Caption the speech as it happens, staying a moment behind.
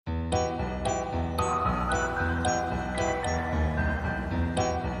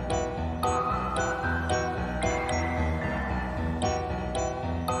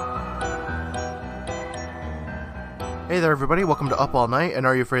Hey there, everybody. Welcome to Up All Night and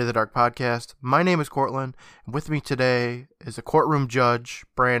Are You Afraid of the Dark podcast. My name is Cortland, and with me today is a courtroom judge,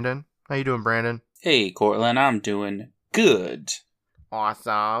 Brandon. How you doing, Brandon? Hey, Cortland. I'm doing good.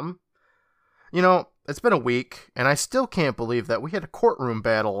 Awesome. You know, it's been a week, and I still can't believe that we had a courtroom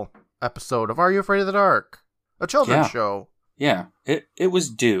battle episode of Are You Afraid of the Dark? A children's show. Yeah, it was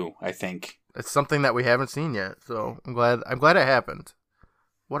due, I think. It's something that we haven't seen yet, so I'm glad it happened.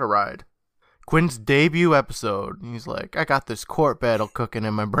 What a ride. Quinn's debut episode. He's like, I got this court battle cooking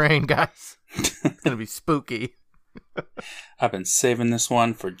in my brain, guys. It's going to be spooky. I've been saving this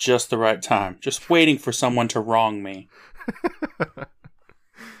one for just the right time. Just waiting for someone to wrong me.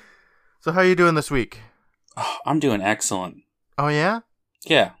 So how are you doing this week? Oh, I'm doing excellent. Oh, yeah?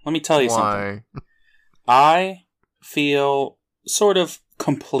 Yeah, let me tell you something. I feel sort of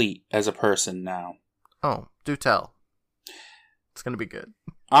complete as a person now. Oh, do tell. It's going to be good.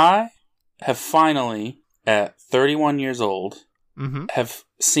 I have finally, at 31 years old, have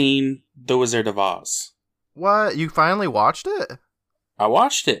seen The Wizard of Oz. What? You finally watched it? I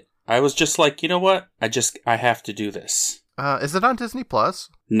watched it. I was just like, you know what? I have to do this. Is it on Disney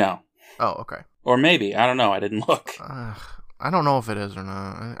Plus? No. Oh, okay. Or maybe. I don't know. I didn't look. I don't know if it is or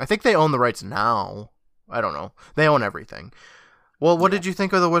not. I think they own the rights now. I don't know. They own everything. Well, what did you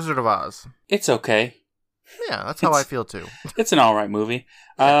think of The Wizard of Oz? It's okay. Yeah, that's how I feel too. It's an alright movie.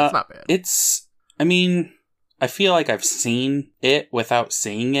 Yeah, it's not bad. I feel like I've seen it without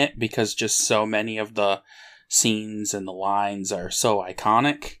seeing it because just so many of the scenes and the lines are so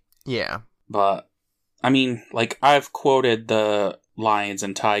iconic. Yeah. But, I've quoted the lions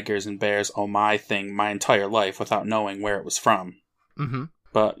and tigers and bears, oh my thing, my entire life without knowing where it was from. Mm-hmm.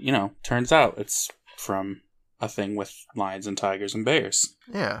 But, turns out it's from a thing with lions and tigers and bears.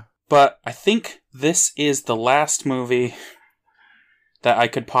 Yeah. But I think this is the last movie that I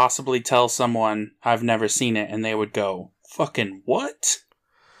could possibly tell someone I've never seen it and they would go, fucking what?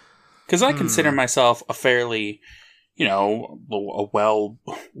 Because I consider myself a fairly, a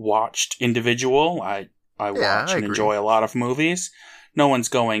well-watched individual. I watch and enjoy a lot of movies. No one's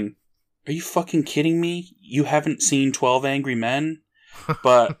going, are you fucking kidding me? You haven't seen 12 Angry Men?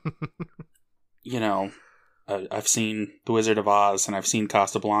 But, I've seen The Wizard of Oz, and I've seen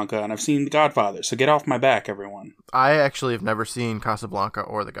Casablanca, and I've seen The Godfather, so get off my back, everyone. I actually have never seen Casablanca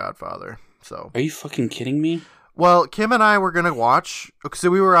or The Godfather, so... Are you fucking kidding me? Well, Kim and I were going to watch... So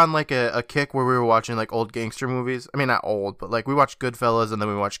we were on, a kick where we were watching, old gangster movies. I mean, not old, but, we watched Goodfellas, and then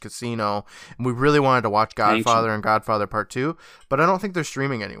we watched Casino, and we really wanted to watch Godfather and Godfather Part 2, but I don't think they're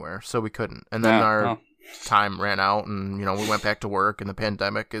streaming anywhere, so we couldn't. And then our time ran out, and, we went back to work, and the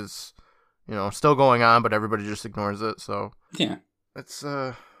pandemic is... still going on, but everybody just ignores it, so... Yeah. It's,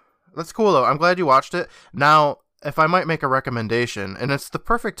 that's cool, though. I'm glad you watched it. Now, if I might make a recommendation, and it's the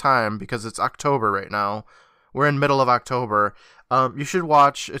perfect time because it's October right now. We're in middle of October. You should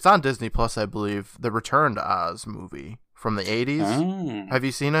watch... It's on Disney Plus, I believe. The Return to Oz movie from the 80s. Oh. Have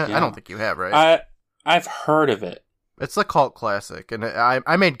you seen it? Yeah. I don't think you have, right? I've heard of it. It's a cult classic, and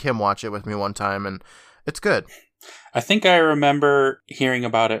I made Kim watch it with me one time, and it's good. I think I remember hearing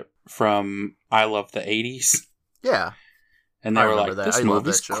about it from I Love the 80s. Yeah. And they were like, this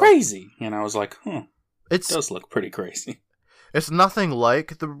movie's crazy. And I was like, it does look pretty crazy. It's nothing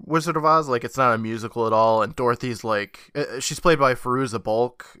like The Wizard of Oz. It's not a musical at all. And Dorothy's she's played by Fairuza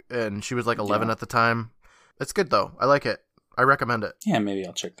Balk, and she was 11 at the time. It's good, though. I like it. I recommend it. Yeah, maybe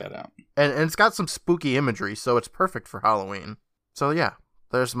I'll check that out. And it's got some spooky imagery, so it's perfect for Halloween. So, yeah,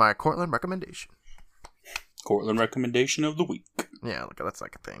 there's my Cortland recommendation. Cortland recommendation of the week. Yeah, that's a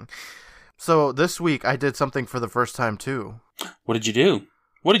thing. So this week I did something for the first time too. What did you do?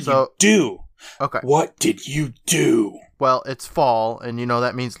 What did you do? Okay. What did you do? Well, it's fall, and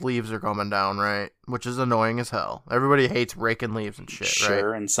that means leaves are coming down, right? Which is annoying as hell. Everybody hates raking leaves and shit, right?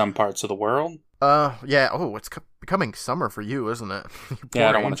 Sure, in some parts of the world. Yeah. Oh, it's becoming summer for you, isn't it? Yeah,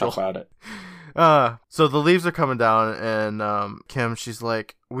 I don't want to talk about it. So the leaves are coming down, and Kim, she's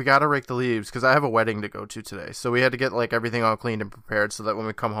like, we gotta rake the leaves, because I have a wedding to go to today. So we had to get, everything all cleaned and prepared so that when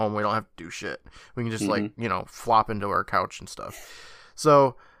we come home, we don't have to do shit. We can just, flop into our couch and stuff.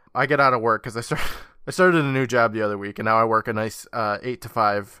 So I get out of work, because I started a new job the other week, and now I work a nice 8 to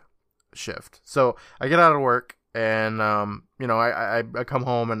 5 shift. So I get out of work, and, I come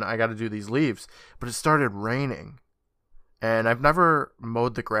home, and I gotta do these leaves. But it started raining. And I've never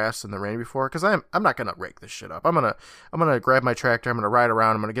mowed the grass in the rain before, because I'm not gonna rake this shit up. I'm gonna grab my tractor. I'm gonna ride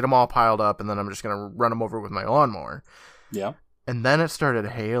around. I'm gonna get them all piled up, and then I'm just gonna run them over with my lawnmower. Yeah. And then it started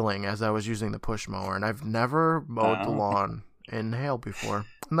hailing as I was using the push mower, and I've never mowed the lawn in hail before,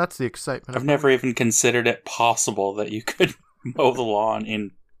 and that's the excitement. I've never even considered it possible that you could mow the lawn in,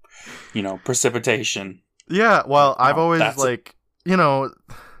 precipitation. Yeah, well, I've Oh, always, that's like, you know,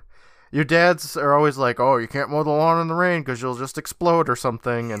 your dads are always like, oh, you can't mow the lawn in the rain because you'll just explode or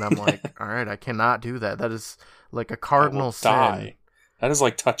something. And I'm like, all right, I cannot do that. That is like a I will cardinal sin. die. That is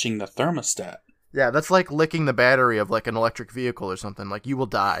like touching the thermostat. Yeah, that's like licking the battery of like an electric vehicle or something. Like, you will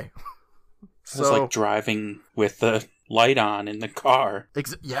die. It's like driving with the light on in the car.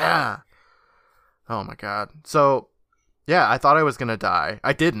 Yeah. Oh my god. So, yeah, I thought I was gonna die.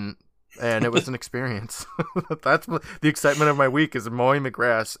 I didn't, and it was an experience. That's what the excitement of my week is mowing the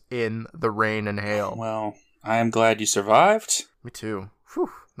grass in the rain and hail. Well, I am glad you survived. Me too.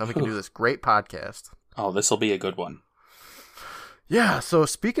 Whew. Now we can do this great podcast. Oh, this will be a good one. Yeah, so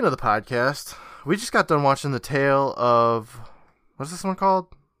speaking of the podcast, we just got done watching The Tale of... What's this one called?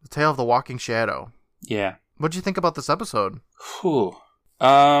 The Tale of the Walking Shadow. Yeah. What'd you think about this episode? Whew.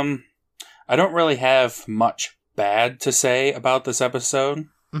 I don't really have much bad to say about this episode,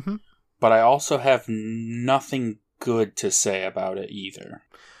 but I also have nothing good to say about it either.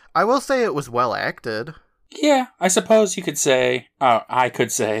 I will say it was well acted. Yeah, I suppose you could say, I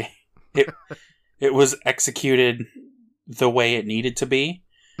could say, it was executed the way it needed to be.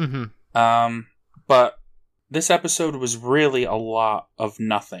 But this episode was really a lot of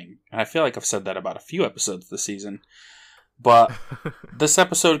nothing. And I feel like I've said that about a few episodes this season. But this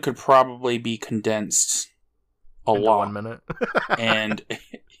episode could probably be condensed a into lot. 1 minute. And,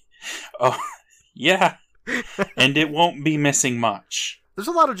 oh, yeah. And it won't be missing much. There's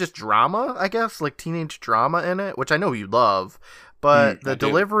a lot of just drama, I guess, like teenage drama in it, which I know you love. But the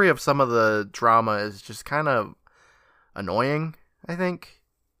delivery of some of the drama is just kind of annoying, I think.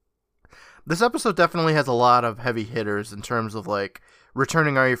 This episode definitely has a lot of heavy hitters in terms of, like,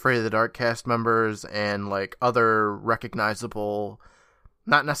 returning Are You Afraid of the Dark cast members and, like, other recognizable,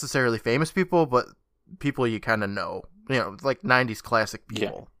 not necessarily famous people, but people you kind of know. You know, like 90s classic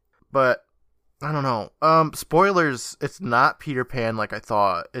people. Yeah. But, I don't know. Spoilers, it's not Peter Pan like I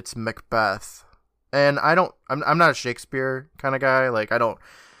thought. It's Macbeth. And I'm not a Shakespeare kind of guy. Like,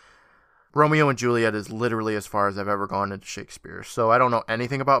 Romeo and Juliet is literally as far as I've ever gone into Shakespeare. So I don't know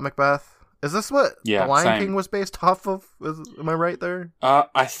anything about Macbeth. Is this what The Lion King was based off of? Am I right there?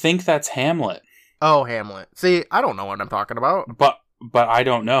 I think that's Hamlet. Oh, Hamlet. See, I don't know what I'm talking about. But I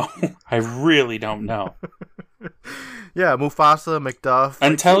don't know. I really don't know. Yeah, Mufasa, Macduff.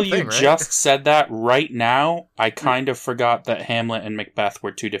 Until you just said that right now, I kind of forgot that Hamlet and Macbeth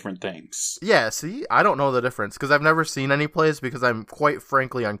were two different things. Yeah, see? I don't know the difference because I've never seen any plays because I'm quite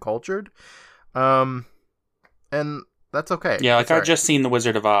frankly uncultured. And that's okay. Yeah, like I've just seen The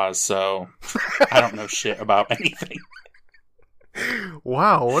Wizard of Oz, so I don't know shit about anything.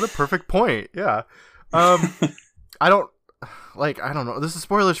 Wow, what a perfect point. Yeah. I don't know. This is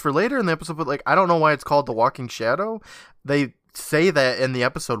spoilers for later in the episode, but like I don't know why it's called The Walking Shadow. They say that in the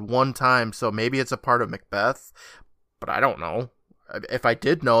episode one time, so maybe it's a part of Macbeth, but I don't know. If I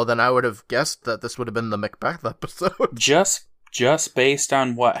did know, then I would have guessed that this would have been the Macbeth episode. Just based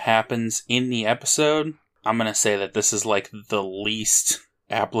on what happens in the episode, I'm going to say that this is like the least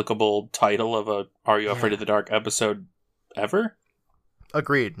applicable title of a Are You Afraid of the Dark episode ever?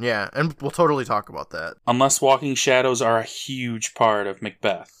 Agreed, yeah. And we'll totally talk about that. Unless walking shadows are a huge part of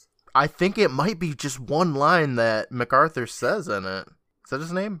Macbeth. I think it might be just one line that MacArthur says in it. Is that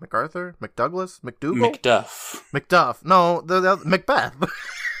his name? MacArthur? McDouglas? McDougal? Macduff. No, the Macbeth.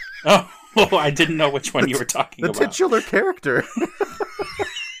 Oh, I didn't know which one you were talking about. The titular character.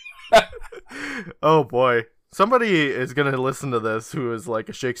 Oh boy. Somebody is going to listen to this who is like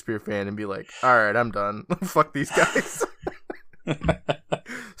a Shakespeare fan and be like, alright, I'm done. Fuck these guys.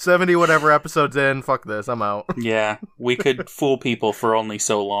 70 whatever episodes in, fuck this, I'm out. Yeah, we could fool people for only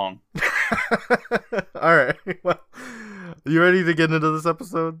so long. Alright, well, you ready to get into this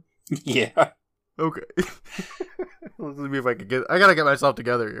episode? Yeah. Okay. Let's see if I gotta get myself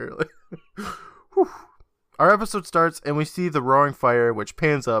together here. Our episode starts and we see the roaring fire, which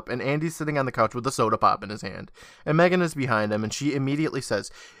pans up, and Andy's sitting on the couch with a soda pop in his hand. And Megan is behind him, and she immediately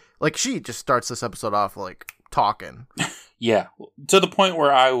says, like, she just starts this episode off, like, talking. Yeah, to the point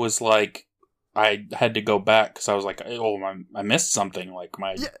where I was like, I had to go back because I was like, oh, I missed something. Like,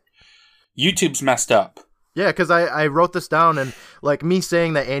 my YouTube's messed up. Yeah, because I wrote this down, and like me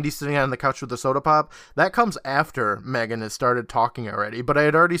saying that Andy's sitting on the couch with the soda pop, that comes after Megan has started talking already. But I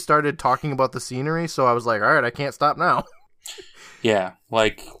had already started talking about the scenery, so I was like, all right, I can't stop now. Yeah,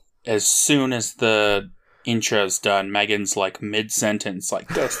 like as soon as the intro's done, Megan's like mid-sentence, like,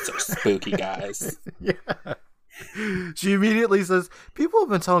 ghosts are spooky, guys. Yeah. She immediately says, people have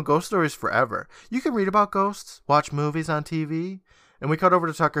been telling ghost stories forever. You can read about ghosts, watch movies on TV. And we cut over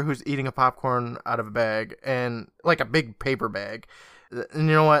to Tucker, who's eating a popcorn out of a bag, and like a big paper bag. And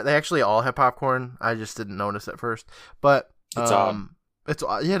you know what? They actually all have popcorn. I just didn't notice at first. But It's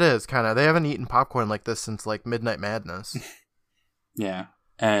odd. Yeah, it is kind of. They haven't eaten popcorn like this since like Midnight Madness. Yeah.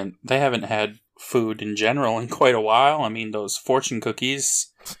 And they haven't had food in general in quite a while. I mean, those fortune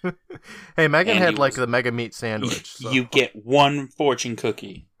cookies. Hey, Megan had like the mega meat sandwich. So. You get one fortune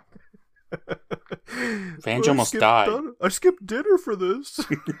cookie. Vange almost died. I skipped dinner for this.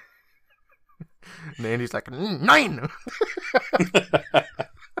 And Andy's like, 9!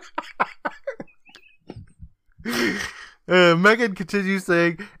 Megan continues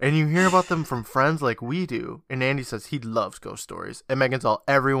saying, and you hear about them from friends like we do. And Andy says he loves ghost stories. And Megan's all,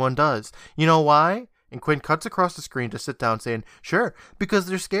 everyone does. You know why? And Quinn cuts across the screen to sit down saying, sure, because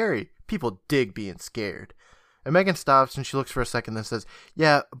they're scary. People dig being scared. And Megan stops and she looks for a second and says,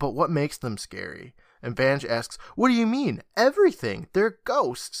 yeah, but what makes them scary? And Vange asks, what do you mean? Everything. They're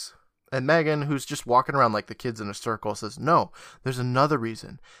ghosts. And Megan, who's just walking around like the kids in a circle, says, no, there's another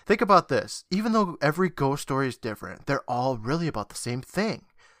reason. Think about this. Even though every ghost story is different, they're all really about the same thing.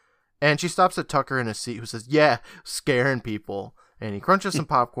 And she stops at Tucker in his seat, who says, yeah, scaring people. And he crunches some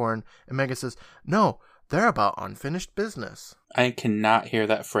popcorn, and Megan says, no, they're about unfinished business. I cannot hear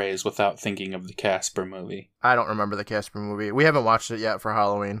that phrase without thinking of the Casper movie. I don't remember the Casper movie. We haven't watched it yet for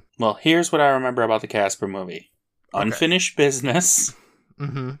Halloween. Well, here's what I remember about the Casper movie. Okay. Unfinished business.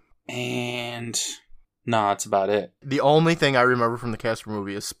 Mm-hmm. And that's about it. The only thing I remember from the Casper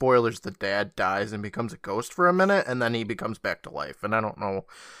movie is spoilers, the dad dies and becomes a ghost for a minute, and then he becomes back to life. And I don't know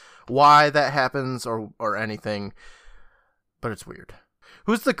why that happens or anything, but it's weird.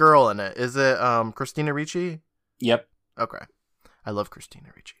 Who's the girl in it? Is it Christina Ricci? Yep. Okay. I love Christina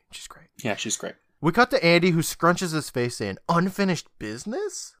Ricci. She's great. Yeah, she's great. We cut to Andy, who scrunches his face saying, unfinished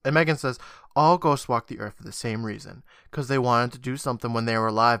business? And Megan says, all ghosts walk the earth for the same reason, because they wanted to do something when they were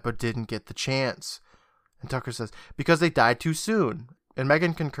alive but didn't get the chance. And Tucker says, because they died too soon. And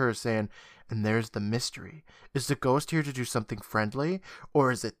Megan concurs, saying, and there's the mystery. Is the ghost here to do something friendly,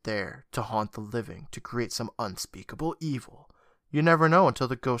 or is it there to haunt the living, to create some unspeakable evil? You never know until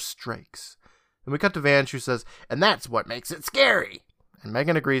the ghost strikes. And we cut to Vange, who says, and that's what makes it scary. And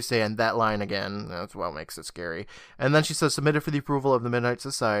Megan agrees, saying that line again. That's what makes it scary. And then she says, submitted for the approval of the Midnight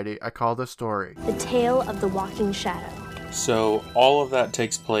Society. I call this story The Tale of the Walking Shadow. So all of that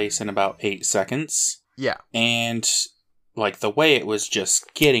takes place in about 8 seconds. Yeah. And like the way it was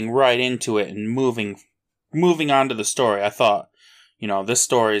just getting right into it and moving on to the story, I thought, this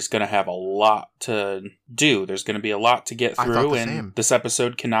story is going to have a lot to do. There's going to be a lot to get through, and same. This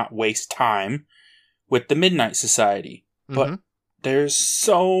episode cannot waste time with the Midnight Society. But there's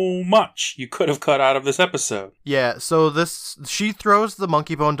so much you could have cut out of this episode. Yeah, so she throws the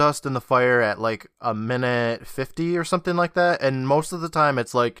monkey bone dust in the fire at like a minute 50 or something like that, and most of the time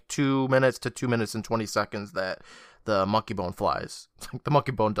it's like 2 minutes to 2 minutes and 20 seconds that the monkey bone flies. The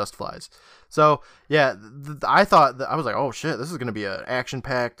monkey bone dust flies. So, yeah, I was like, oh shit, this is going to be an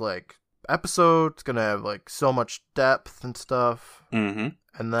action-packed like episode. It's going to have like so much depth and stuff. Mm-hmm.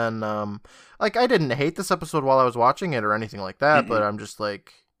 And then, I didn't hate this episode while I was watching it or anything like that, but I'm just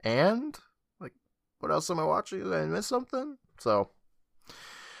like, what else am I watching? Did I miss something? So,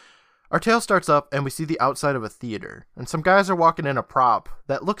 our tale starts up, and we see the outside of a theater, and some guys are walking in a prop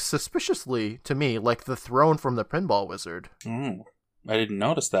that looks suspiciously, to me, like the throne from the Pinball Wizard. I didn't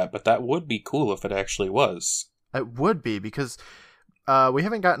notice that, but that would be cool if it actually was. It would be, because we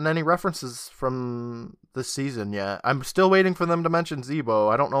haven't gotten any references from this season yet. I'm still waiting for them to mention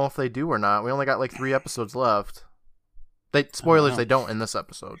Zebo. I don't know if they do or not. We only got like 3 episodes left. Spoilers, they don't in this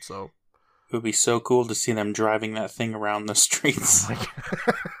episode, so. It would be so cool to see them driving that thing around the streets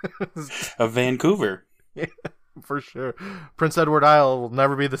of Vancouver. Yeah, for sure. Prince Edward Isle will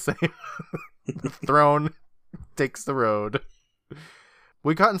never be the same. The throne takes the road.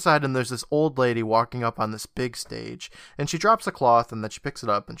 We got inside, and there's this old lady walking up on this big stage, and she drops a cloth, and then she picks it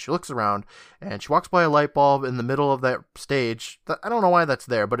up, and she looks around, and she walks by a light bulb in the middle of that stage. I don't know why that's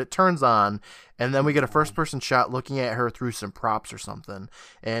there, but it turns on, and then we get a first-person shot looking at her through some props or something,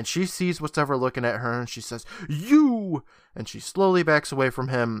 and she sees what's ever looking at her, and she says, "You!" And she slowly backs away from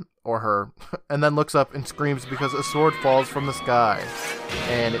him, or her, and then looks up and screams because a sword falls from the sky,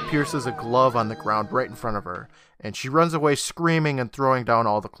 and it pierces a glove on the ground right in front of her. And she runs away screaming and throwing down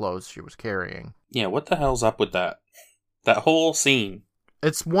all the clothes she was carrying. Yeah, what the hell's up with that? That whole scene.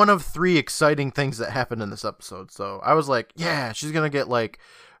 It's one of 3 exciting things that happened in this episode. So I was like, yeah, she's going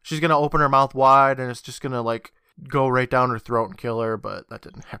to open her mouth wide and it's just going to go right down her throat and kill her. But that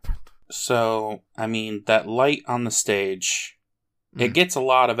didn't happen. So, I mean, that light on the stage, it gets a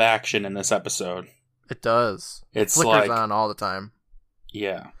lot of action in this episode. It does. It flickers on all the time.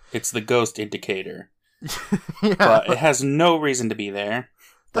 Yeah, it's the ghost indicator. Yeah, but it has no reason to be there.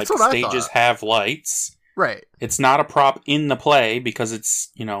 That's like, what I stages thought. have lights. Right. It's not a prop in the play because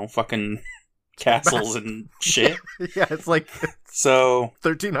it's, fucking castles and shit. Yeah, it's like So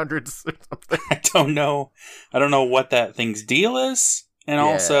 1300s or something. I don't know what that thing's deal is. And Yeah.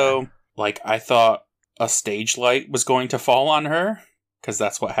 also, like, I thought a stage light was going to fall on her, because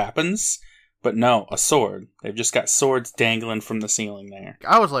that's what happens. But no, a sword. They've just got swords dangling from the ceiling there.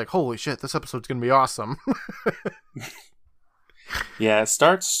 I was like, holy shit, this episode's gonna be awesome. Yeah, it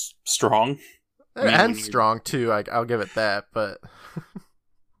starts strong. It ends strong too, I'll give it that, but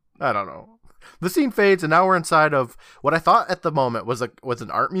I don't know. The scene fades, and now we're inside of what I thought at the moment was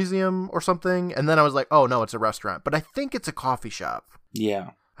an art museum or something, and then I was like, oh no, it's a restaurant. But I think it's a coffee shop.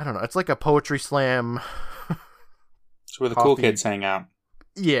 Yeah. I don't know. It's like a poetry slam. It's where the cool kids hang out.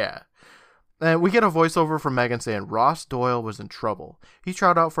 Yeah. And we get a voiceover from Megan saying Ross Doyle was in trouble. He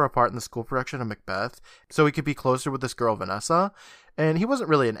tried out for a part in the school production of Macbeth so he could be closer with this girl, Vanessa. And he wasn't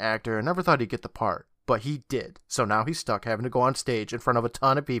really an actor and never thought he'd get the part. But he did. So now he's stuck having to go on stage in front of a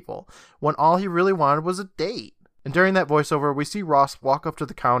ton of people when all he really wanted was a date. And during that voiceover, we see Ross walk up to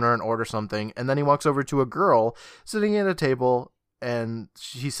the counter and order something. And then he walks over to a girl sitting at a table and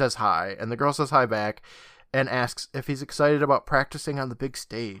he says hi. And the girl says hi back and asks if he's excited about practicing on the big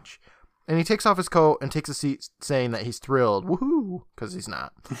stage. And he takes off his coat and takes a seat saying that he's thrilled. Woohoo! Because he's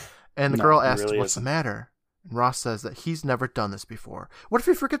not. And the girl asks, really what's the matter? And Ross says that he's never done this before. What if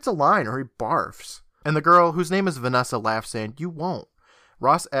he forgets a line or he barfs? And the girl, whose name is Vanessa, laughs saying, you won't.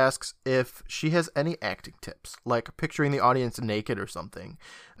 Ross asks if she has any acting tips, like picturing the audience naked or something.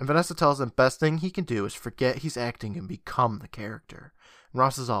 And Vanessa tells him best thing he can do is forget he's acting and become the character. And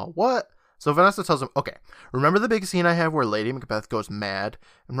Ross is all, what? So Vanessa tells him, okay, remember the big scene I have where Lady Macbeth goes mad?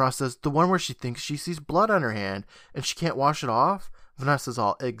 And Ross says, the one where she thinks she sees blood on her hand and she can't wash it off? Vanessa's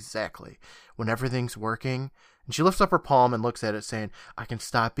all, exactly. When everything's working. And she lifts up her palm and looks at it saying, I can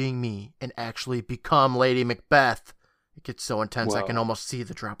stop being me and actually become Lady Macbeth. It gets so intense I can almost see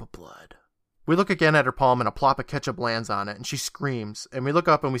the drop of blood. We look again at her palm and a plop of ketchup lands on it and she screams. And we look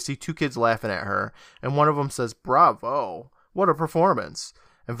up and we see two kids laughing at her. And one of them says, bravo, what a performance.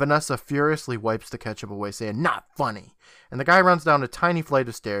 And Vanessa furiously wipes the ketchup away, saying, not funny. And the guy runs down a tiny flight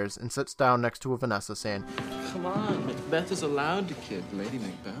of stairs and sits down next to a Vanessa, saying, come on, Macbeth is allowed to kid Lady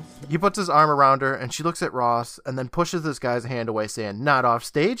Macbeth. He puts his arm around her, and she looks at Ross, and then pushes this guy's hand away, saying, not off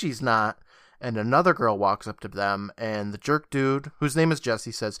stage, he's not. And another girl walks up to them, and the jerk dude, whose name is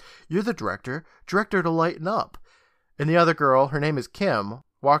Jesse, says, you're the director to lighten up. And the other girl, her name is Kim,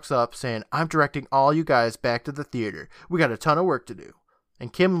 walks up, saying, I'm directing all you guys back to the theater. We got a ton of work to do.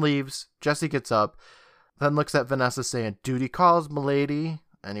 And Kim leaves, Jesse gets up, then looks at Vanessa saying, duty calls, milady,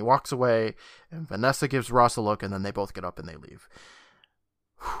 and he walks away, and Vanessa gives Ross a look, and then they both get up and they leave.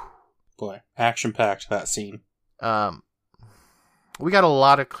 Boy, action-packed, that scene. We got a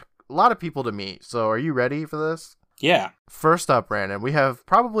lot of people to meet, so are you ready for this? Yeah. First up, Brandon, we have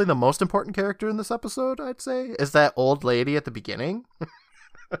probably the most important character in this episode, I'd say, is that old lady at the beginning.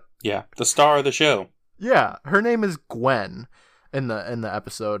 Yeah, the star of the show. Yeah, her name is Gwen. In the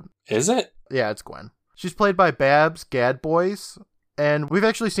episode. Is it? Yeah, it's Gwen. She's played by Babs Gadbois, and we've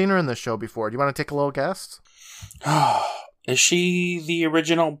actually seen her in this show before. Do you want to take a little guess? Is she the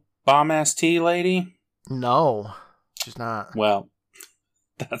original bomb-ass tea lady? No, she's not. Well,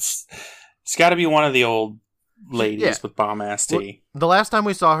 it's got to be one of the old ladies with bomb-ass tea. The last time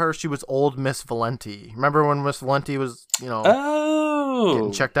we saw her, she was old Miss Valenti. Remember when Miss Valenti was,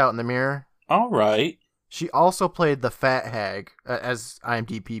 getting checked out in the mirror? All right. She also played the fat hag, as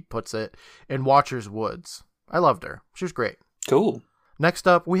IMDb puts it, in Watcher's Woods. I loved her. She was great. Cool. Next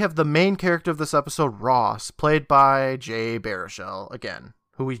up, we have the main character of this episode, Ross, played by Jay Baruchel, again,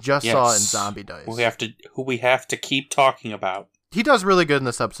 who we just saw in Zombie Dice. Who we have to keep talking about. He does really good in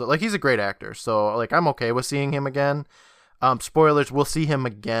this episode. Like, he's a great actor, so like I'm okay with seeing him again. Spoilers, we'll see him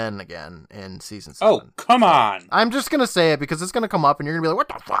again in season 7. Oh, come on! I'm just gonna say it because it's gonna come up and you're gonna be like, what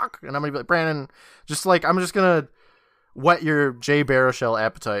the fuck? And I'm gonna be like, Brandon, I'm just gonna whet your Jay Baruchel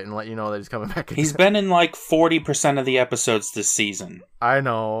appetite and let you know that he's coming back again. He's been in like 40% of the episodes this season. I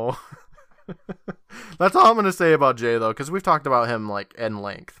know. That's all I'm gonna say about Jay, though, because we've talked about him like in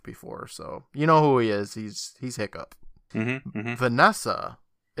length before, so you know who he is. He's Hiccup. Vanessa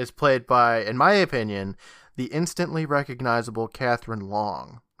is played by, in my opinion, the instantly recognizable Catherine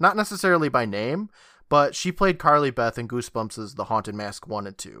Long. Not necessarily by name, but she played Carly Beth in Goosebumps' The Haunted Mask 1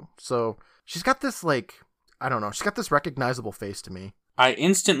 and 2. So she's got this, she's got this recognizable face to me. I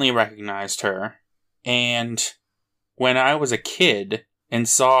instantly recognized her, and when I was a kid and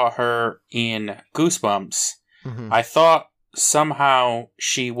saw her in Goosebumps, I thought somehow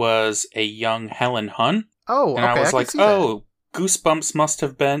she was a young Helen Hunt. Oh, And okay, I was can like, see that. oh, Goosebumps must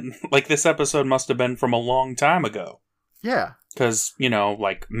have been, like, this episode must have been from a long time ago. Yeah. Because,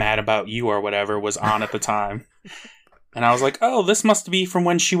 like, Mad About You or whatever was on at the time. And I was like, oh, this must be from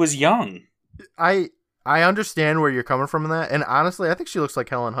when she was young. I understand where you're coming from in that, and honestly, I think she looks like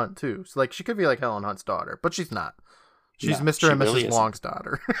Helen Hunt too. So, like, she could be like Helen Hunt's daughter, but she's not. She's No, Mr. she and Mrs. really isn't. Long's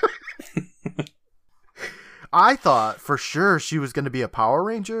daughter. I thought for sure she was going to be a Power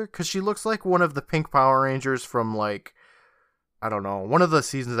Ranger because she looks like one of the pink Power Rangers from, like, I don't know, one of the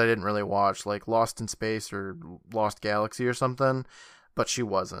seasons I didn't really watch, like Lost in Space or Lost Galaxy or something, but she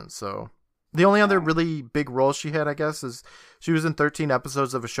wasn't. So the only other really big role she had, I guess, is she was in 13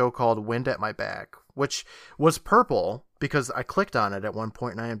 episodes of a show called Wind at My Back, which was purple because I clicked on it at one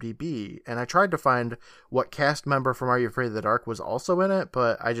point in IMDb, and I tried to find what cast member from Are You Afraid of the Dark was also in it,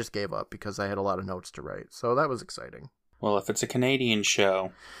 but I just gave up because I had a lot of notes to write. So that was exciting. Well, if it's a Canadian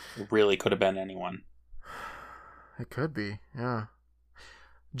show, it really could have been anyone. It could be, yeah.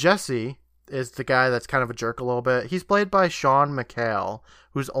 Jesse is the guy that's kind of a jerk a little bit. He's played by Sean McHale,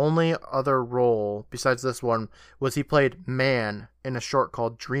 whose only other role besides this one was he played Man in a short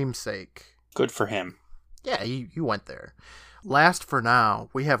called Dreamsake. Good for him. Yeah, you went there. Last for now,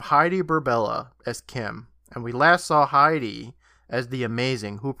 we have Heidi Burbella as Kim, and we last saw Heidi as the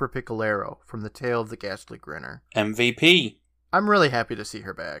amazing Hooper Piccolero from The Tale of the Ghastly Grinner. MVP. I'm really happy to see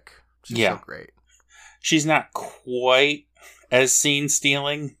her back. She's so great. She's not quite as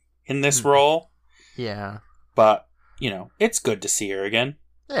scene-stealing in this role. Yeah. But, it's good to see her again.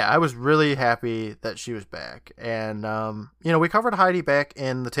 Yeah, I was really happy that she was back. And, we covered Heidi back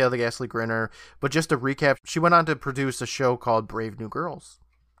in The Tale of the Ghastly Grinner, but just to recap, she went on to produce a show called Brave New Girls.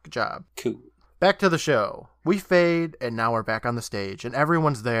 Good job. Cool. Back to the show. We fade, and now we're back on the stage, and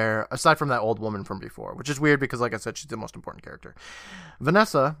everyone's there, aside from that old woman from before, which is weird because, like I said, she's the most important character.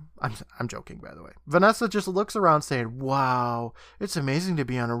 Vanessa, I'm joking, by the way. Vanessa just looks around saying, wow, it's amazing to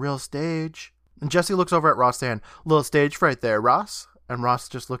be on a real stage. And Jesse looks over at Ross saying, little stage right there, Ross. And Ross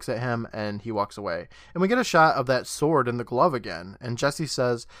just looks at him, and he walks away. And we get a shot of that sword in the glove again, and Jesse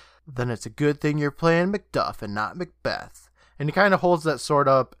says, then it's a good thing you're playing Macduff and not Macbeth. And he kind of holds that sword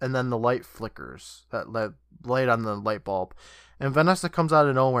up, and then the light flickers, that light on the light bulb. And Vanessa comes out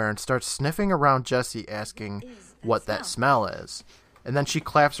of nowhere and starts sniffing around Jesse, asking what that smell is. And then she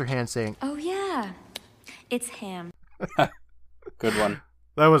claps her hands, saying, oh yeah, it's ham. Good one.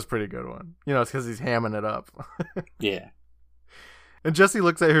 That was a pretty good one. It's because he's hamming it up. Yeah. And Jesse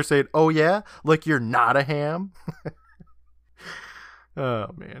looks at her saying, oh yeah? Like you're not a ham? Oh,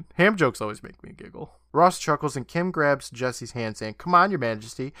 man. Ham jokes always make me giggle. Ross chuckles and Kim grabs Jesse's hand saying, come on, your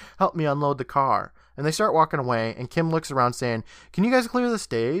majesty, help me unload the car. And they start walking away, and Kim looks around saying, can you guys clear the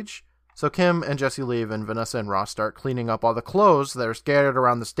stage? So Kim and Jesse leave, and Vanessa and Ross start cleaning up all the clothes that are scattered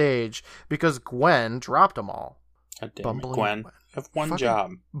around the stage because Gwen dropped them all. God damn it, Gwen. You have one Fucking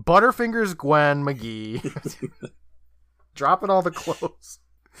job. Butterfingers Gwen McGee. Dropping all the clothes.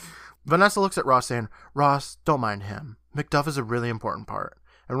 Vanessa looks at Ross saying, Ross, don't mind him. Macduff is a really important part.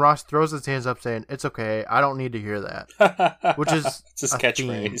 And Ross throws his hands up saying, it's okay, I don't need to hear that. Which is it's his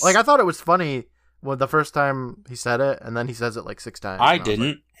catchphrase. Theme. Like, I thought it was funny when the first time he said it, and then he says it like 6 times. I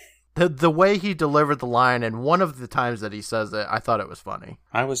didn't. The way he delivered the line, and one of the times that he says it, I thought it was funny.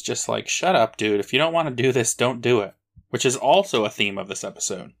 I was just like, shut up, dude. If you don't want to do this, don't do it. Which is also a theme of this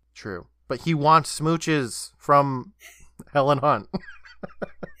episode. True. But he wants smooches from Helen Hunt.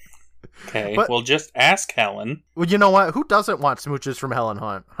 Okay, well, just ask Helen. Well, you know what? Who doesn't want smooches from Helen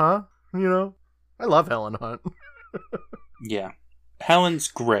Hunt? Huh? I love Helen Hunt. Yeah. Helen's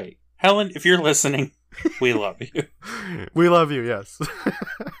great. Helen, if you're listening, we love you. We love you, yes.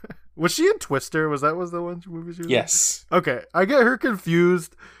 Was she in Twister? Was the one movie she was Yes. in? Okay, I get her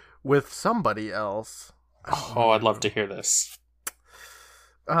confused with somebody else. Oh, I'd love to hear this.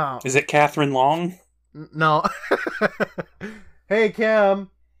 Oh. Is it Catherine Long? No. Hey,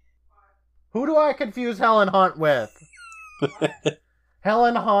 Kim. Who do I confuse Helen Hunt with?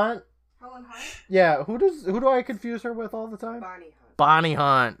 Helen Hunt? Helen Hunt? Yeah, who do I confuse her with all the time? Bonnie Hunt. Bonnie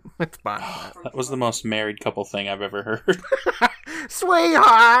Hunt. It's Bonnie Hunt. That was the most married couple thing I've ever heard.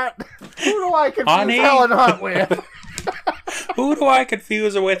 Sweetheart! Who do I confuse Honey? Helen Hunt with? Who do I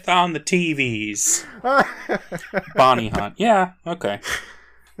confuse her with on the TVs? Bonnie Hunt. Yeah, okay.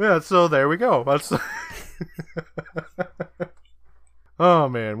 Yeah, so there we go. That's... Oh,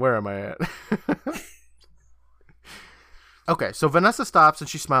 man, where am I at? Okay, so Vanessa stops and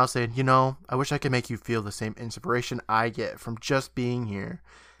she smiles saying, I wish I could make you feel the same inspiration I get from just being here.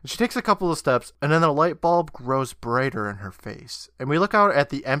 She takes a couple of steps, and then the light bulb grows brighter in her face. And we look out at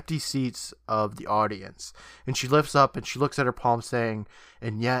the empty seats of the audience. And she lifts up and she looks at her palm saying,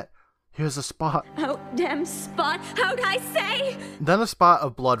 and yet, here's a spot. Oh, damn spot. How'd I say? Then a spot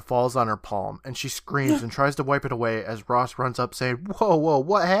of blood falls on her palm, and she screams and tries to wipe it away as Ross runs up saying, whoa,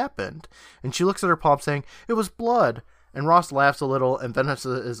 what happened? And she looks at her palm saying, it was blood. And Ross laughs a little, and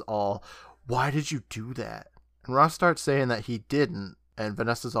Vanessa is all, why did you do that? And Ross starts saying that he didn't. And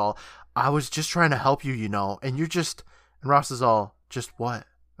Vanessa's all, I was just trying to help you, you know, and you're just... And Ross is all, just what?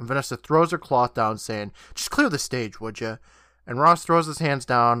 And Vanessa throws her cloth down saying, just clear the stage, would you? And Ross throws his hands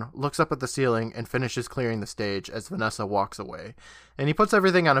down, looks up at the ceiling, and finishes clearing the stage as Vanessa walks away. And he puts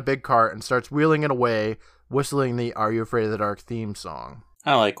everything on a big cart and starts wheeling it away, whistling the Are You Afraid of the Dark theme song.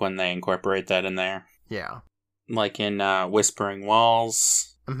 I like when they incorporate that in there. Yeah. Like in Whispering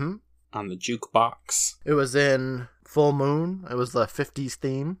Walls. Mm-hmm. On the jukebox. It was in Full Moon. It was the 50s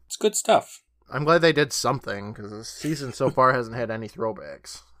theme. It's good stuff. I'm glad they did something, because the season so far hasn't had any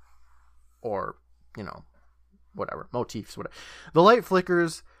throwbacks. Or, you know, whatever. Motifs, whatever. The light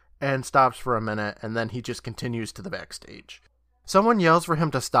flickers and stops for a minute, and then he just continues to the backstage. Someone yells for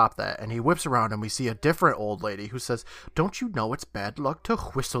him to stop that, and he whips around, and we see a different old lady who says, don't you know it's bad luck to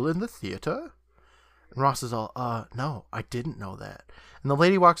whistle in the theater? And Ross is all, no, I didn't know that. And the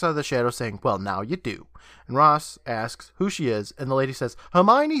lady walks out of the shadow saying, well, now you do. And Ross asks who she is, and the lady says,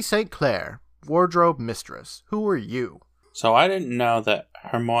 Hermione St. Clair, wardrobe mistress. Who are you? So I didn't know that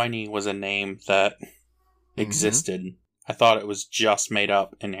Hermione was a name that existed. I thought it was just made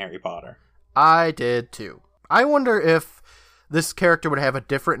up in Harry Potter. I did too. I wonder if this character would have a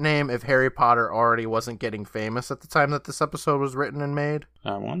different name if Harry Potter already wasn't getting famous at the time that this episode was written and made.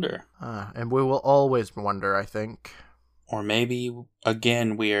 I wonder. And we will always wonder, I think. Or maybe,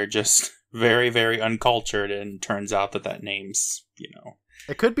 again, we are just very, very uncultured and turns out that name's, you know.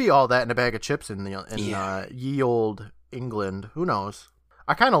 It could be all that in a bag of chips in ye old England. Who knows?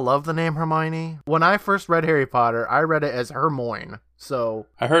 I kind of love the name Hermione. When I first read Harry Potter, I read it as Hermione. So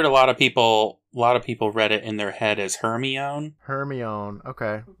I heard a lot of people read it in their head as Hermione. Hermione.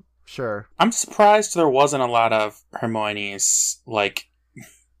 Okay. Sure. I'm surprised there wasn't a lot of Hermiones, like,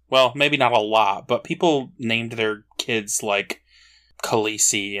 well, maybe not a lot, but people named their kids like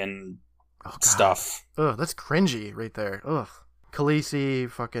Khaleesi and stuff. Ugh, that's cringy right there. Ugh.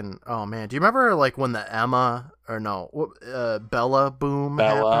 Khaleesi, fucking, oh man. Do you remember like when the Bella boom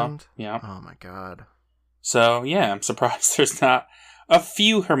happened? Yeah. Oh my god. So, yeah, I'm surprised there's not a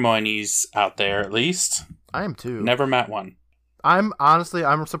few Hermiones out there, at least. I am too. Never met one. I'm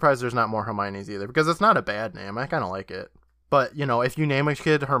surprised there's not more Hermiones either, because it's not a bad name. I kind of like it. But, you know, if you name a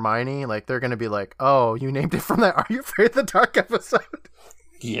kid Hermione, like, they're going to be like, oh, you named it from that Are You Afraid of the Dark episode?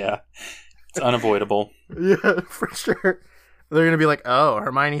 Yeah. It's unavoidable. Yeah, for sure. They're going to be like, oh,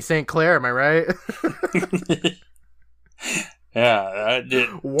 Hermione St. Clair, am I right? Yeah, I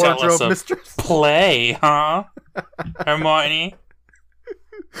did. Wardrobe mistress. Play, huh? Hermione.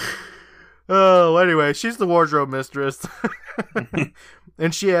 Oh, anyway, she's the wardrobe mistress.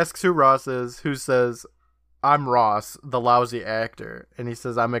 And she asks who Ross is, who says, I'm Ross, the lousy actor. And he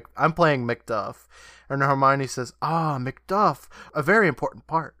says, I'm playing Macduff. And Hermione says, Macduff, a very important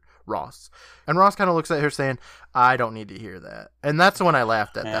part, Ross. And Ross kind of looks at her saying, I don't need to hear that. And that's when I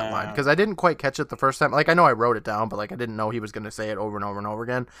laughed at that line, because I didn't quite catch it the first time. Like, I know I wrote it down, but like I didn't know he was going to say it over and over and over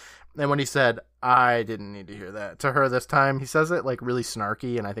again. And when he said, I didn't need to hear that, to her this time, he says it like really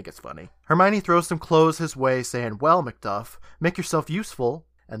snarky, and I think it's funny. Hermione throws some clothes his way, saying, well, Macduff, make yourself useful.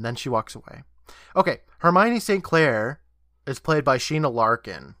 And then she walks away. Okay, Hermione St. Clair is played by Sheena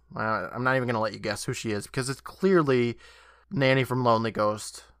Larkin. I'm not even going to let you guess who she is, because it's clearly Nanny from Lonely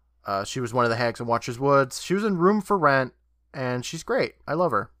Ghost. She was one of the hags in Watcher's Woods. She was in Room for Rent, and she's great. I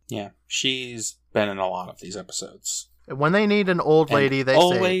love her. Yeah, she's been in a lot of these episodes. When they need an old lady, they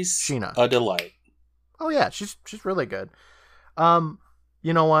always say Sheena. A delight. Oh yeah, she's really good.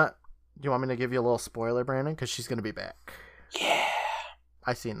 You know what? Do you want me to give you a little spoiler, Brandon? Because she's gonna be back. Yeah,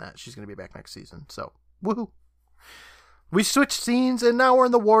 I seen that. She's gonna be back next season. So woohoo! We switch scenes, and now we're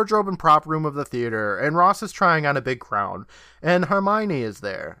in the wardrobe and prop room of the theater, and Ross is trying on a big crown, and Hermione is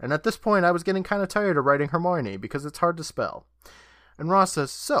there. And at this point, I was getting kind of tired of writing Hermione, because it's hard to spell. And Ross says,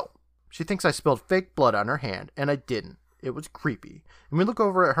 so, she thinks I spilled fake blood on her hand, and I didn't. It was creepy. And we look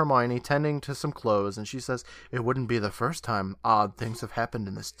over at Hermione tending to some clothes, and she says, it wouldn't be the first time odd things have happened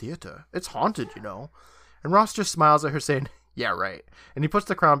in this theater. It's haunted, you know. And Ross just smiles at her, saying, yeah, right. And he puts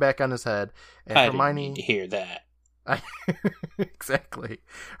the crown back on his head, and Hermione... didn't need to hear that. Exactly.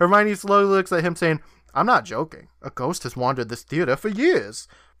 Hermione slowly looks at him saying, I'm not joking. A ghost has wandered this theater for years.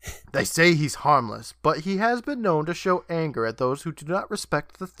 They say he's harmless, but he has been known to show anger at those who do not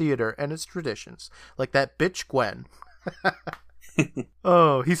respect the theater and its traditions, like that bitch Gwen.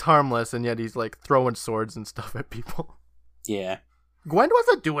 Oh, he's harmless, and yet he's like throwing swords and stuff at people. Yeah. Gwen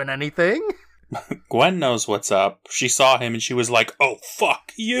wasn't doing anything. Gwen knows what's up. She saw him and she was like, oh,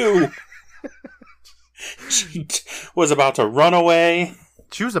 fuck you. She was about to run away.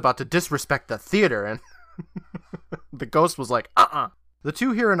 She was about to disrespect the theater, and the ghost was like, The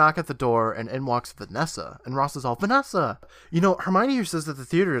two hear a knock at the door, and in walks Vanessa. And Ross is all, Vanessa! You know, Hermione here says that the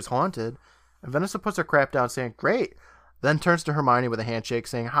theater is haunted. And Vanessa puts her crap down, saying, great. Then turns to Hermione with a handshake,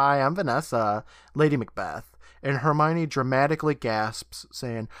 saying, hi, I'm Vanessa, Lady Macbeth. And Hermione dramatically gasps,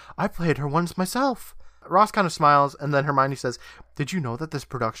 saying, I played her once myself. Ross kind of smiles, and then Hermione says, did you know that this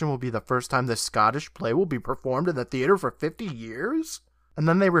production will be the first time this Scottish play will be performed in the theater for 50 years? And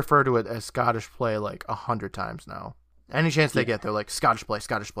then they refer to it as Scottish play like 100 times now. Any chance they get, they're like, Scottish play,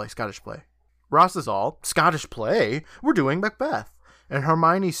 Scottish play, Scottish play. Ross is all, Scottish play? We're doing Macbeth. And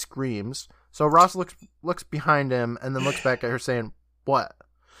Hermione screams. So Ross looks behind him and then looks back at her saying, what?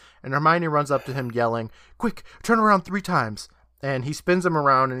 And Hermione runs up to him yelling, quick, turn around 3 times. And he spins him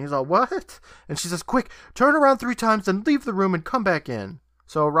around and he's all, what? And she says, quick, turn around 3 times and leave the room and come back in.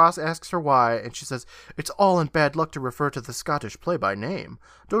 So Ross asks her why, and she says, it's all in bad luck to refer to the Scottish play by name.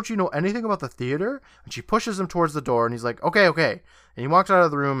 Don't you know anything about the theater? And she pushes him towards the door, and he's like, okay. And he walks out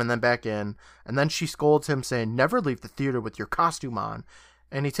of the room and then back in, and then she scolds him, saying, never leave the theater with your costume on.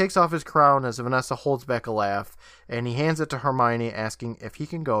 And he takes off his crown as Vanessa holds back a laugh, and he hands it to Hermione, asking if he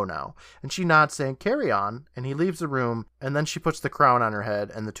can go now. And she nods, saying, carry on, and he leaves the room, and then she puts the crown on her head,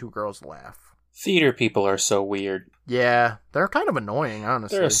 and the 2 girls laugh. Theater people are so weird. Yeah, they're kind of annoying,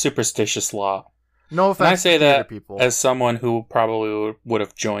 honestly. They're a superstitious lot. No offense and I say to theater that people. As someone who probably would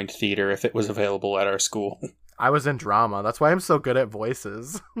have joined theater if it was available at our school. I was in drama. That's why I'm so good at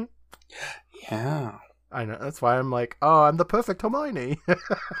voices. Yeah. I know. That's why I'm like, oh, I'm the perfect Hermione.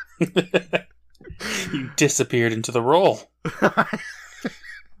 You disappeared into the role.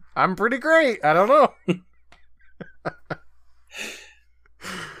 I'm pretty great. I don't know.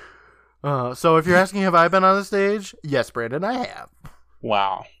 So if you're asking, have I been on the stage? Yes, Brandon, I have.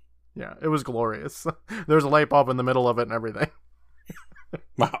 Wow. Yeah, it was glorious. There was a light bulb in the middle of it and everything.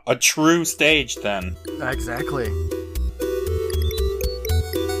 Wow, a true stage then. Exactly.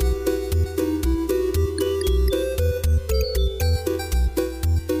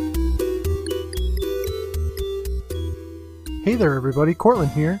 Hey there, everybody.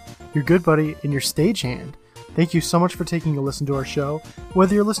 Cortland here, your good buddy and your stagehand. Thank you so much for taking a listen to our show.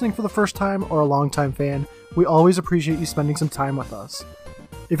 Whether you're listening for the first time or a longtime fan, we always appreciate you spending some time with us.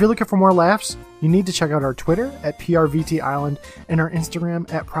 If you're looking for more laughs, you need to check out our Twitter at PRVT Island and our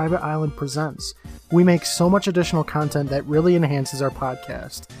Instagram at Private Island Presents. We make so much additional content that really enhances our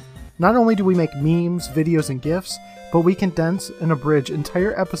podcast. Not only do we make memes, videos, and GIFs, but we condense and abridge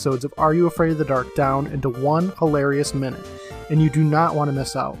entire episodes of Are You Afraid of the Dark down into one hilarious minute, and you do not want to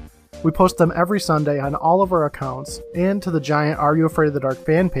miss out. We post them every Sunday on all of our accounts and to the giant Are You Afraid of the Dark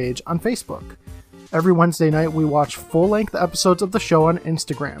fan page on Facebook. Every Wednesday night, we watch full-length episodes of the show on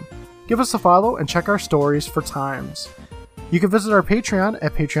Instagram. Give us a follow and check our stories for times. You can visit our Patreon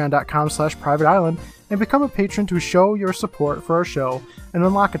at patreon.com/privateisland and become a patron to show your support for our show and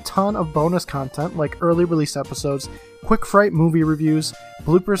unlock a ton of bonus content like early release episodes, quick fright movie reviews,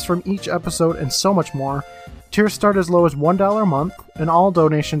 bloopers from each episode, and so much more. Tiers start as low as $1 a month, and all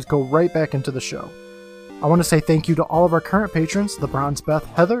donations go right back into the show. I want to say thank you to all of our current patrons, the Bronze Beth,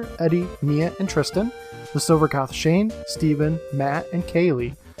 Heather, Eddie, Mia, and Tristan, the Silver Goth Shane, Steven, Matt, and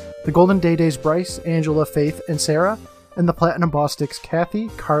Kaylee, the Golden Day Days Bryce, Angela, Faith, and Sarah, and the Platinum Boss Sticks Kathy,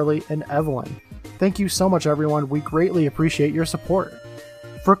 Carly, and Evelyn. Thank you so much, everyone. We greatly appreciate your support.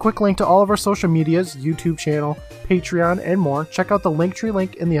 For a quick link to all of our social medias, YouTube channel, Patreon, and more, check out the Linktree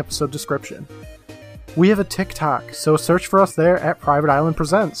link in the episode description. We have a TikTok, so search for us there at Private Island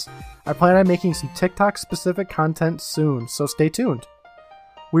Presents. I plan on making some TikTok-specific content soon, so stay tuned.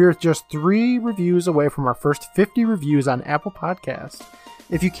 We are just 3 reviews away from our first 50 reviews on Apple Podcasts.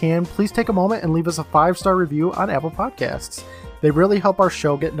 If you can, please take a moment and leave us a 5-star review on Apple Podcasts. They really help our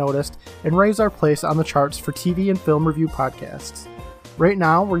show get noticed and raise our place on the charts for TV and film review podcasts. Right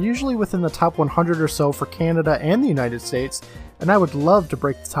now, we're usually within the top 100 or so for Canada and the United States, and I would love to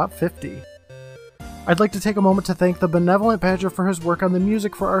break the top 50. I'd like to take a moment to thank the Benevolent Badger for his work on the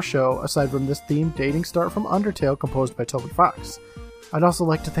music for our show, aside from this theme, Dating Start from Undertale, composed by Toby Fox. I'd also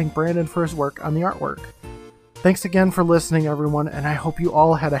like to thank Brandon for his work on the artwork. Thanks again for listening, everyone, and I hope you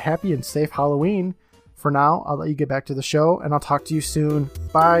all had a happy and safe Halloween. For now, I'll let you get back to the show, and I'll talk to you soon.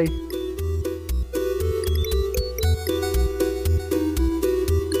 Bye!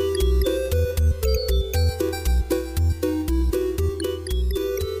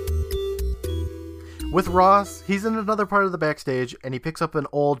 With Ross, he's in another part of the backstage, and he picks up an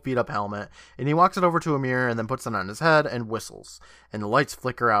old beat-up helmet, and he walks it over to a mirror and then puts it on his head and whistles. And the lights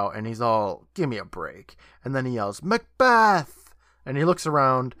flicker out, and he's all, give me a break. And then he yells, Macbeth! And he looks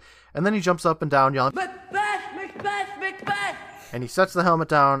around, and then he jumps up and down yelling, Macbeth! Macbeth! Macbeth! And he sets the helmet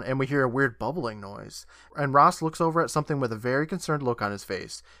down, and we hear a weird bubbling noise. And Ross looks over at something with a very concerned look on his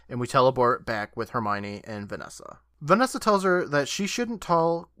face, and we teleport back with Hermione and Vanessa. Vanessa tells her that she shouldn't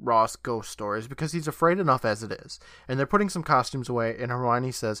tell Ross ghost stories because he's afraid enough as it is. And they're putting some costumes away, and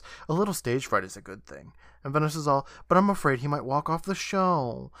Hermione says, a little stage fright is a good thing. And Vanessa's all, but I'm afraid he might walk off the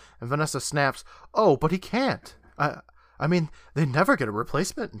show. And Vanessa snaps, oh, but he can't. I mean, they never get a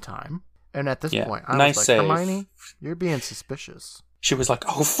replacement in time. And at this point, I was like, save. Hermione, you're being suspicious. She was like,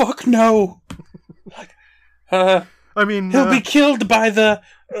 oh, fuck no. I mean, he'll be killed by the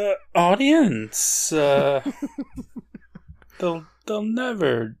audience. They'll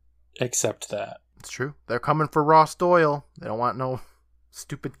never accept that. It's true. They're coming for Ross Doyle. They don't want no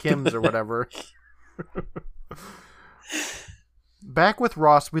stupid Kims or whatever. Back with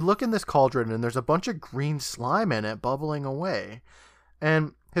Ross, we look in this cauldron, and there's a bunch of green slime in it bubbling away.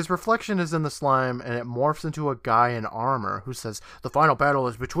 And his reflection is in the slime, and it morphs into a guy in armor who says, the final battle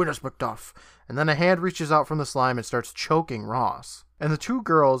is between us, Macduff. And then a hand reaches out from the slime and starts choking Ross. And the two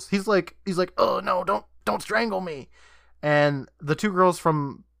girls, he's like, oh no, don't strangle me. And the two girls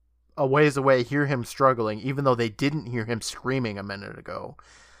from a ways away hear him struggling, even though they didn't hear him screaming a minute ago.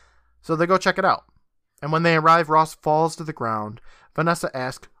 So they go check it out. And when they arrive, Ross falls to the ground. Vanessa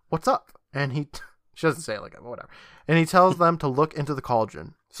asks, what's up? And she doesn't say it like that, but whatever. And he tells them to look into the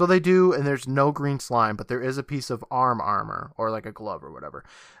cauldron. So they do, and there's no green slime, but there is a piece of arm armor, or like a glove or whatever.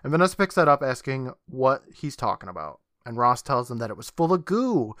 And Vanessa picks that up, asking what he's talking about. And Ross tells them that it was full of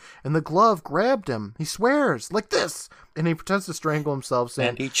goo, and the glove grabbed him. He swears, like this. And he pretends to strangle himself, saying,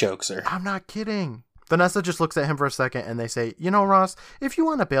 and he chokes her. I'm not kidding. Vanessa just looks at him for a second, and they say, you know, Ross, if you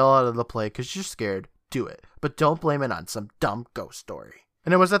want to bail out of the play because you're scared, do it. But don't blame it on some dumb ghost story.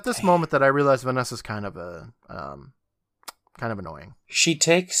 And it was at this moment that I realized Vanessa's kind of annoying. She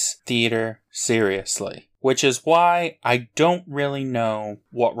takes theater seriously, which is why I don't really know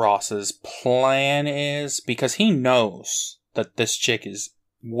what Ross's plan is, because he knows that this chick is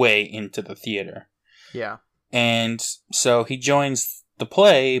way into the theater. Yeah. And so he joins the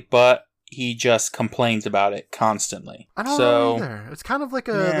play, but he just complains about it constantly. I don't know either. It's kind of like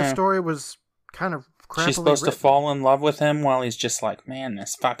the story was kind of she's supposed to fall in love with him while he's just like, man,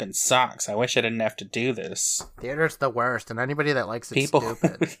 this fucking sucks. I wish I didn't have to do this. Theater's the worst, and anybody that likes it's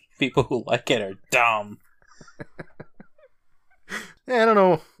stupid. People who like it are dumb. Yeah, I don't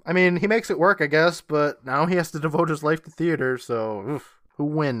know. I mean, he makes it work, I guess, but now he has to devote his life to theater, so who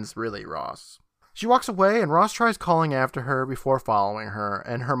wins, really, Ross? She walks away, and Ross tries calling after her before following her,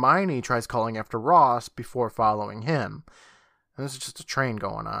 and Hermione tries calling after Ross before following him. And this is just a train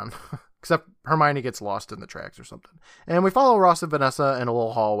going on. Except Hermione gets lost in the tracks or something. And we follow Ross and Vanessa in a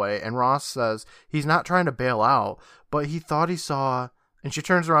little hallway, and Ross says he's not trying to bail out, but he thought he saw... And she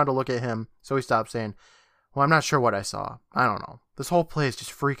turns around to look at him, so he stops saying, well, I'm not sure what I saw. I don't know. This whole play is just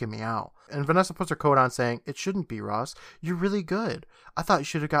freaking me out. And Vanessa puts her coat on saying, it shouldn't be, Ross. You're really good. I thought you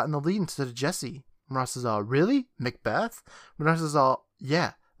should have gotten the lead instead of Jesse. And Ross is all, really? Macbeth? Vanessa's all,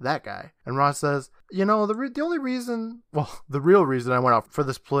 yeah, that guy. And Ross says, you know, the real reason I went out for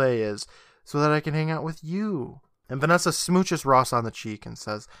this play is so that I can hang out with you. And Vanessa smooches Ross on the cheek and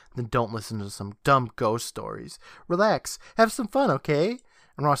says, then don't listen to some dumb ghost stories. Relax. Have some fun, okay?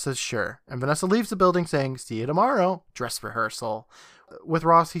 And Ross says, sure. And Vanessa leaves the building saying, see you tomorrow. Dress rehearsal. With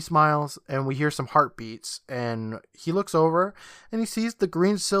Ross, he smiles, and we hear some heartbeats. And he looks over, and he sees the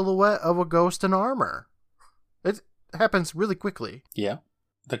green silhouette of a ghost in armor. It happens really quickly. Yeah.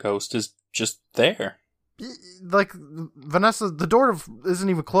 The ghost is just there. Like, Vanessa, the door isn't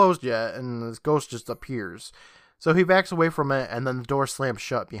even closed yet, and this ghost just appears. So he backs away from it, and then the door slams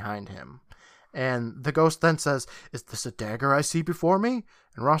shut behind him. And the ghost then says, is this a dagger I see before me?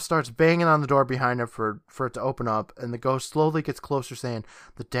 And Ross starts banging on the door behind him for it to open up, and the ghost slowly gets closer, saying,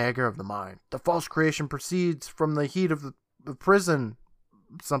 the dagger of the mind. The false creation proceeds from the heat of the prison,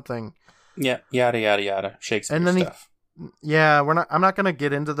 something. Yeah, yada, yada, yada. Shakespeare and then stuff. I'm not going to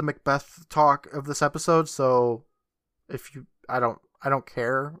get into the Macbeth talk of this episode, so I don't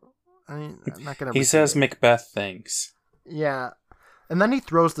care. I mean, I'm not going to. He says Macbeth things. Yeah. And then he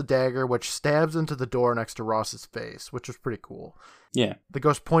throws the dagger, which stabs into the door next to Ross's face, which was pretty cool. Yeah. The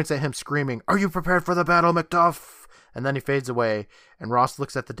ghost points at him, screaming, are you prepared for the battle, Macduff? And then he fades away, and Ross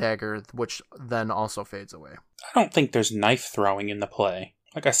looks at the dagger, which then also fades away. I don't think there's knife throwing in the play.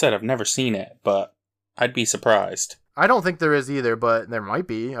 Like I said, I've never seen it, but I'd be surprised. I don't think there is either, but there might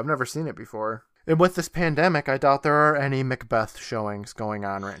be. I've never seen it before. And with this pandemic, I doubt there are any Macbeth showings going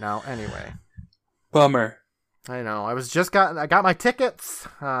on right now anyway. Bummer. I know. I got my tickets.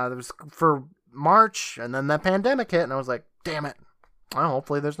 It was for March, and then that pandemic hit, and I was like, damn it. Well,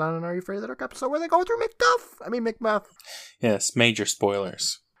 hopefully there's not an Are You Afraid of the Dark episode where they go through Macbeth. Yes, major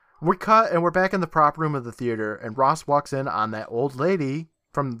spoilers. We cut, and we're back in the prop room of the theater, and Ross walks in on that old lady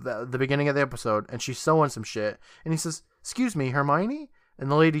from the beginning of the episode, and she's sewing some shit, and he says, "Excuse me, Hermione?" And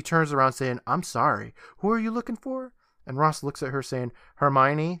the lady turns around saying, "I'm sorry, who are you looking for?" And Ross looks at her saying,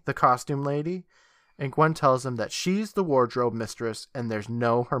 "Hermione, the costume lady." And Gwen tells him that she's the wardrobe mistress, and there's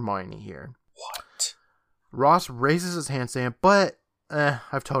no Hermione here. What? Ross raises his hand saying, "But,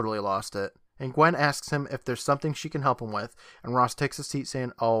 I've totally lost it." And Gwen asks him if there's something she can help him with. And Ross takes a seat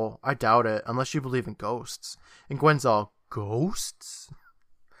saying, "Oh, I doubt it, unless you believe in ghosts." And Gwen's all, "Ghosts?"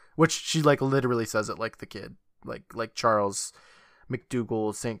 Which she, like, literally says it like the kid. Like Charles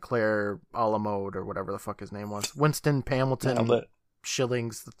McDougal, St. Clair, Alamode, or whatever the fuck his name was. Winston Hamilton,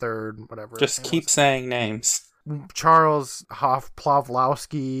 Shillings the Third, whatever. Just keep saying names. Charles Hoff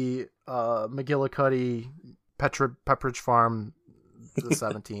Plavlowski, McGillicuddy, Pepperidge Farm, the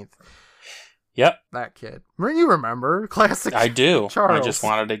 17th. Yep. That kid. You remember? Classic. I do. Charles. I just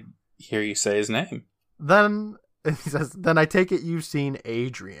wanted to hear you say his name. Then he says, "Then I take it you've seen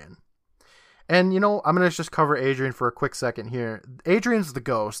Adrian." And, I'm going to just cover Adrian for a quick second here. Adrian's the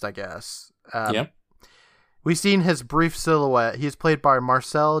ghost, I guess. Yep. We've seen his brief silhouette. He is played by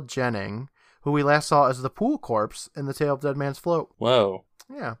Marcel Jennings, who we last saw as the pool corpse in The Tale of Dead Man's Float. Whoa.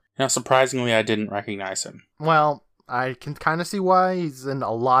 Yeah. Surprisingly, I didn't recognize him. Well, I can kind of see why. He's in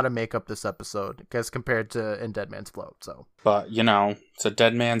a lot of makeup this episode as compared to in Dead Man's Float. So, but, it's a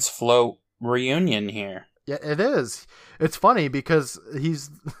Dead Man's Float reunion here. Yeah, it is. It's funny because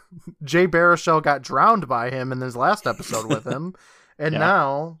Jay Baruchel got drowned by him in his last episode with him, and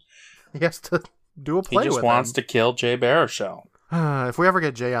now he has to do a play with him. He just wants to kill Jay Baruchel. If we ever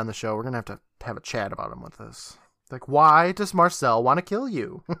get Jay on the show, we're going to have a chat about him with us. Like, why does Marcel want to kill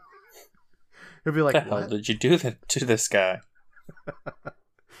you? He'll be like, what the hell did you do to this guy?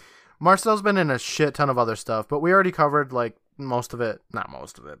 Marcel's been in a shit ton of other stuff, but we already covered, like, most of it. Not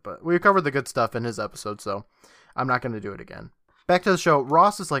most of it, but we covered the good stuff in his episode, so I'm not going to do it again. Back to the show.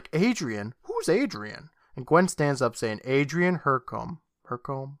 Ross is like, "Adrian? Who's Adrian?" And Gwen stands up saying, "Adrian Hercombe."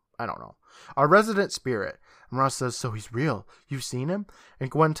 Hercombe? I don't know. "Our resident spirit." And Ross says, "So he's real? You've seen him?" And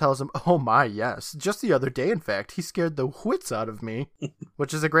Gwen tells him, "Oh my, yes. Just the other day, in fact. He scared the wits out of me."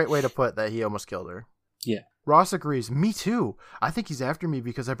 Which is a great way to put that he almost killed her. Yeah. Ross agrees, "Me too. I think he's after me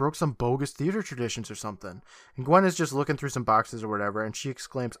because I broke some bogus theater traditions or something." And Gwen is just looking through some boxes or whatever, and she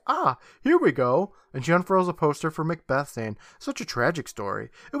exclaims, "Ah, here we go." And she unfurls a poster for Macbeth saying, "Such a tragic story.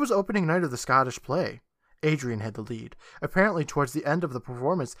 It was opening night of the Scottish play." Adrian had the lead. Apparently, towards the end of the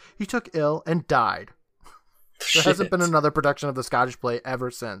performance, he took ill and died. There hasn't been another production of the Scottish play ever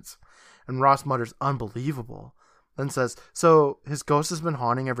since. And Ross mutters, "Unbelievable." Then says, "So his ghost has been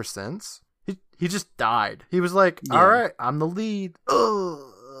haunting ever since?" He just died. He was like, "All right, I'm the lead." Ugh.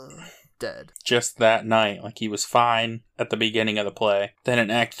 Dead. Just that night. Like, he was fine at the beginning of the play. Then in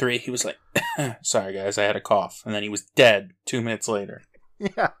Act 3, he was like, "Sorry, guys, I had a cough." And then he was dead 2 minutes later.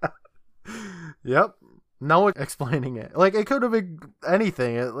 Yeah. Yep. No explaining it. Like, it could have been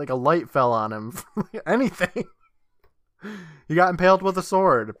anything. Like, a light fell on him. Anything. He got impaled with a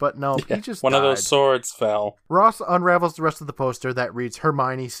sword, but no, he just one died. of those swords fell. Ross unravels the rest of the poster that reads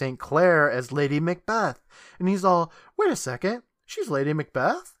Hermione St. Clair as Lady Macbeth. And he's all, "Wait a second, she's Lady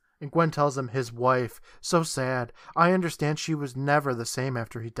Macbeth?" And Gwen tells him his wife. "So sad. I understand she was never the same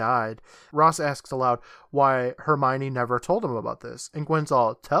after he died." Ross asks aloud why Hermione never told him about this. And Gwen's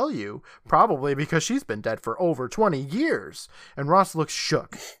all, "Tell you? Probably because she's been dead for over 20 years. And Ross looks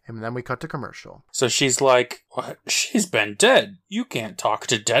shook. And then we cut to commercial. So she's like, "What? She's been dead? You can't talk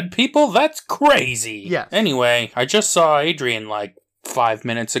to dead people? That's crazy." Yes. Anyway, I just saw Adrian like 5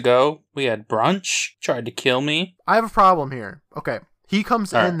 minutes ago. We had brunch. Tried to kill me. I have a problem here. Okay. He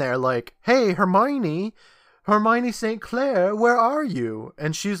comes in there like, "Hey, Hermione St. Clair, where are you?"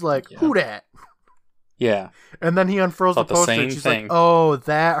 And she's like, "Who dat?" Yeah. And then he unfurls the poster and she's like, "Oh,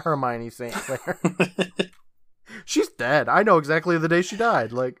 that Hermione St. Clair." She's dead. I know exactly the day she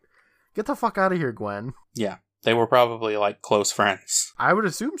died. Like, get the fuck out of here, Gwen. Yeah. They were probably like close friends. I would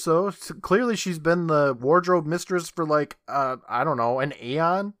assume so. Clearly she's been the wardrobe mistress for like, I don't know, an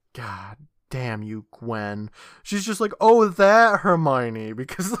aeon? God damn you, Gwen. She's just like, "Oh, that Hermione,"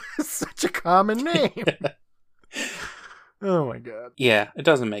 because it's such a common name. Oh my god. Yeah, it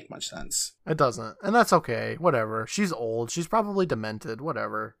doesn't make much sense. It doesn't. And that's okay. Whatever. She's old. She's probably demented.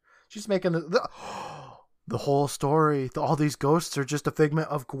 Whatever. She's making the The whole story, all these ghosts are just a figment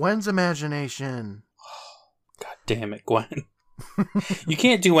of Gwen's imagination. God damn it, Gwen. You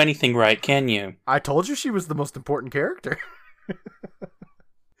can't do anything right, can you? I told you she was the most important character.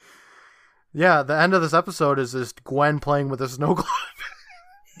 Yeah, the end of this episode is just Gwen playing with a snow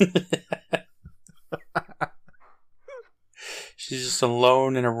globe. She's just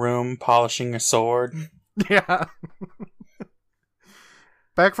alone in a room polishing a sword. Yeah.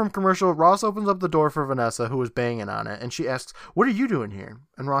 Back from commercial, Ross opens up the door for Vanessa, who is banging on it, and she asks, "What are you doing here?"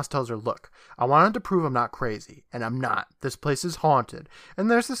 And Ross tells her, "Look, I wanted to prove I'm not crazy, and I'm not. This place is haunted,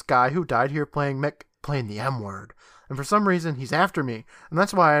 and there's this guy who died here playing the M word, and for some reason he's after me, and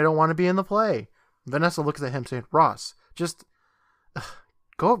that's why I don't want to be in the play." Vanessa looks at him saying, "Ross, just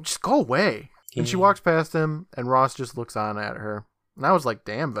go away." And she walks past him, and Ross just looks on at her. And I was like,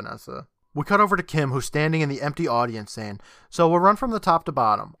 damn, Vanessa. We cut over to Kim, who's standing in the empty audience saying, "So we'll run from the top to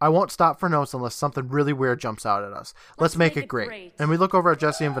bottom. I won't stop for notes unless something really weird jumps out at us. Let's make it great." And we look over at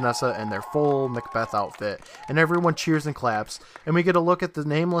Jesse and Vanessa in their full Macbeth outfit, and everyone cheers and claps. And we get a look at the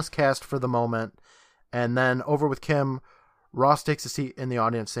nameless cast for the moment. And then over with Kim, Ross takes a seat in the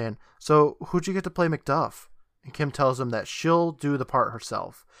audience saying, "So who'd you get to play Macduff?" And Kim tells him that she'll do the part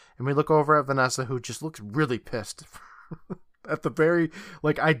herself. And we look over at Vanessa, who just looks really pissed at the very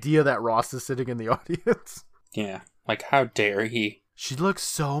idea that Ross is sitting in the audience. Yeah, how dare he? She looks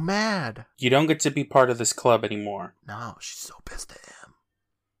so mad. You don't get to be part of this club anymore. No, she's so pissed at him.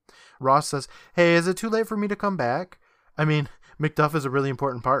 Ross says, "Hey, is it too late for me to come back? I mean, Macduff is a really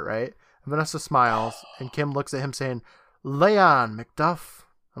important part, right?" And Vanessa smiles, and Kim looks at him saying, "Lay on, Macduff."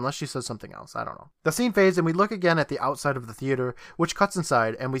 Unless she says something else, I don't know. The scene fades, and we look again at the outside of the theater, which cuts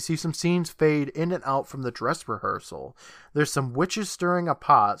inside, and we see some scenes fade in and out from the dress rehearsal. There's some witches stirring a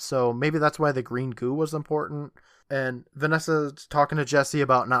pot, so maybe that's why the green goo was important. And Vanessa's talking to Jesse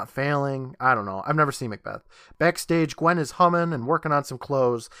about not failing. I don't know. I've never seen Macbeth. Backstage, Gwen is humming and working on some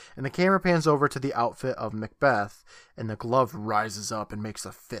clothes, and the camera pans over to the outfit of Macbeth, and the glove rises up and makes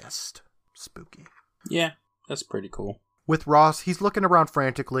a fist. Spooky. Yeah, that's pretty cool. With Ross, he's looking around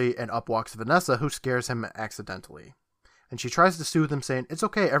frantically, and up walks Vanessa, who scares him accidentally. And she tries to soothe him, saying, "It's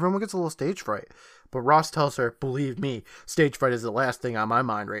okay, everyone gets a little stage fright." But Ross tells her, "Believe me, stage fright is the last thing on my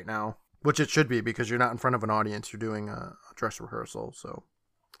mind right now." Which it should be, because you're not in front of an audience, you're doing a dress rehearsal, so...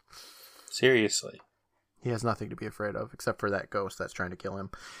 Seriously. He has nothing to be afraid of, except for that ghost that's trying to kill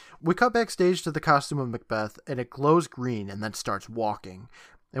him. We cut backstage to the costume of Macbeth, and it glows green and then starts walking.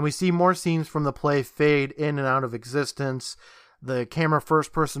 And we see more scenes from the play fade in and out of existence. The camera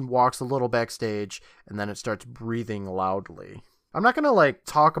first person walks a little backstage, and then it starts breathing loudly. I'm not going to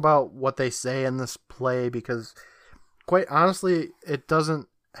talk about what they say in this play, because quite honestly, it doesn't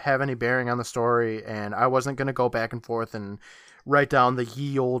have any bearing on the story, and I wasn't going to go back and forth and write down the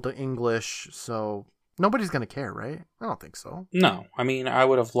ye olde English, so nobody's going to care, right? I don't think so. No, I mean, I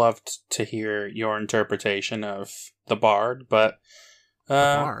would have loved to hear your interpretation of the Bard, but...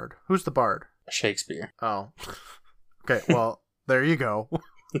 The Bard? Who's the Bard? Shakespeare. Oh. Okay, well, there you go.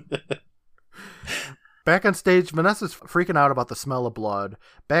 Back on stage, Vanessa's freaking out about the smell of blood.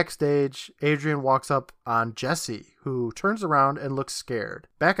 Backstage, Adrian walks up on Jesse, who turns around and looks scared.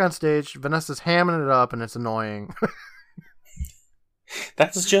 Back on stage, Vanessa's hamming it up, and it's annoying.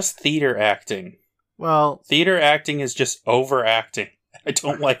 That's just theater acting. Well... Theater acting is just overacting. I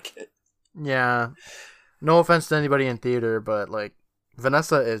don't like it. Yeah. No offense to anybody in theater, but,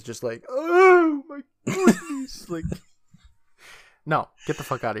 Vanessa is just oh my goodness. No, get the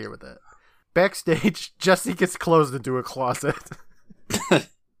fuck out of here with that. Backstage, Jesse gets closed into a closet.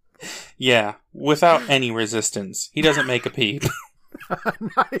 Yeah, without any resistance. He doesn't make a peep.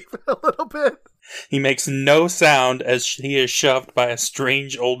 Not even a little bit. He makes no sound as he is shoved by a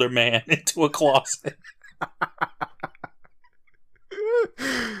strange older man into a closet.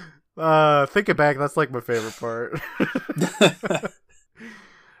 Thinking back, that's my favorite part.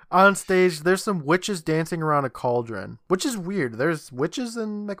 On stage, there's some witches dancing around a cauldron, which is weird. There's witches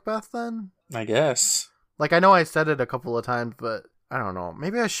in Macbeth then? I guess. I know I said it a couple of times, but I don't know.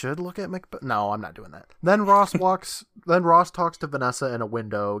 Maybe I should look at Macbeth. No, I'm not doing that. Then Ross talks to Vanessa in a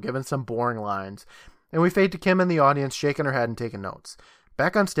window, giving some boring lines. And we fade to Kim in the audience, shaking her head and taking notes.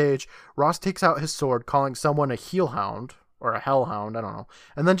 Back on stage, Ross takes out his sword, calling someone a heel hound, or a hellhound, I don't know.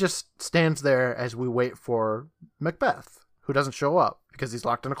 And then just stands there as we wait for Macbeth, who doesn't show up because he's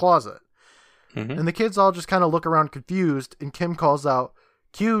locked in a closet. Mm-hmm. And the kids all just kind of look around confused, and Kim calls out,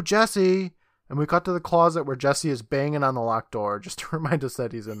 "Cue Jesse!" And we cut to the closet where Jesse is banging on the locked door, just to remind us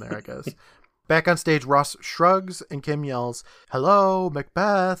that he's in there, I guess. Back on stage, Ross shrugs, and Kim yells, "Hello,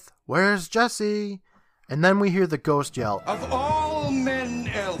 Macbeth, where's Jesse?" And then we hear the ghost yell, "Of all men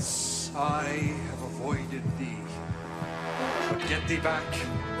else, I have avoided get thee back.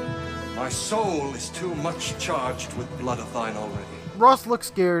 My soul is too much charged with blood of thine already. Ross looks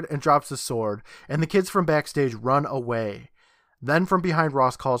scared and drops his sword, and the kids from backstage run away. Then from behind,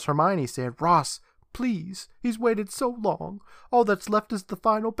 Ross calls Hermione, saying, Ross, please, he's waited so long. All that's left is the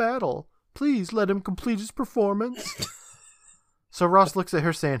final battle. Please let him complete his performance. So Ross looks at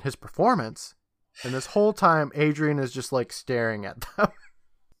her saying, his performance? And this whole time, Adrian is just like staring at them.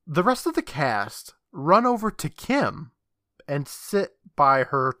 The rest of the cast run over to Kim and sit by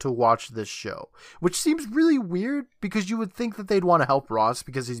her to watch this show, which seems really weird because you would think that they'd want to help Ross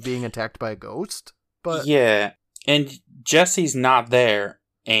because he's being attacked by a ghost. But yeah, and Jesse's not there,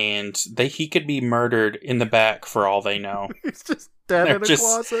 and he could be murdered in the back for all they know. He's just dead in a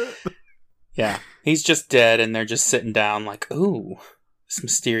closet. Yeah, he's just dead, and they're just sitting down like, ooh, this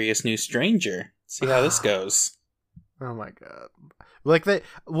mysterious new stranger. See how this goes. Oh my god. Like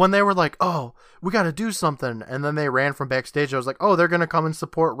when they were like, oh, we got to do something. And then they ran from backstage. I was like, oh, they're going to come and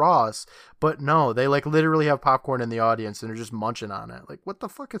support Ross. But no, they like literally have popcorn in the audience and are just munching on it. Like, what the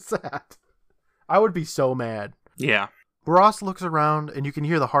fuck is that? I would be so mad. Yeah. Ross looks around and you can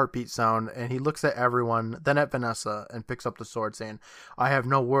hear the heartbeat sound, and he looks at everyone, then at Vanessa, and picks up the sword saying, I have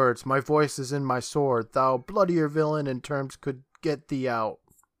no words. My voice is in my sword. Thou bloodier villain in terms could get thee out.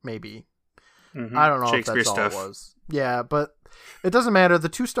 Maybe. Mm-hmm. I don't know if that's all it was. Yeah, but it doesn't matter. The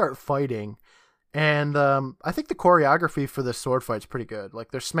two start fighting, and I think the choreography for this sword fight's pretty good.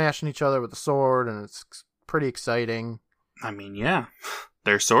 Like, they're smashing each other with the sword, and it's pretty exciting. I mean, yeah.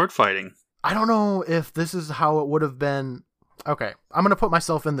 They're sword fighting. I don't know if this is how it would have been. Okay, I'm going to put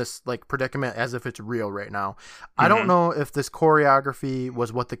myself in this like predicament as if it's real right now. I don't know if this choreography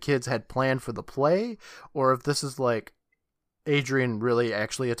was what the kids had planned for the play, or if this is like Adrian really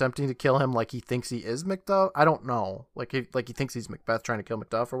actually attempting to kill him like he thinks he is Macduff. I don't know. Like he thinks he's Macbeth trying to kill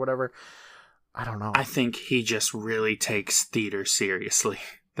Macduff or whatever. I don't know. I think he just really takes theater seriously.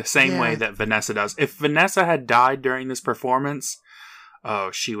 The same way that Vanessa does. If Vanessa had died during this performance, oh,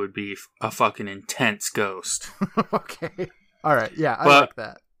 she would be a fucking intense ghost. Okay. All right. Yeah, I like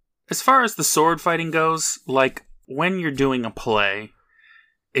that. As far as the sword fighting goes, like when you're doing a play,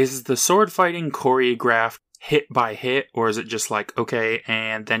 is the sword fighting choreographed hit by hit, or is it just like, okay,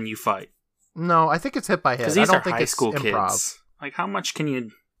 and then you fight? No, I think it's hit by hit. Because these I don't are think high it's school improv. kids. Like, how much can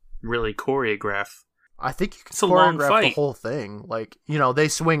you really choreograph? I think you can It's a long choreograph fight. the whole thing. Like, you know, they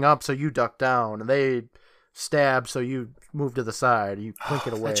swing up so you duck down, and they stab so you move to the side. You blink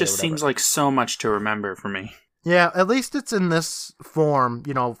it away. That just seems like so much to remember for me. Yeah, at least it's in this form,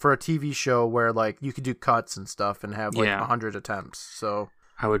 you know, for a TV show where, like, you could do cuts and stuff and have, like, 100 attempts, so...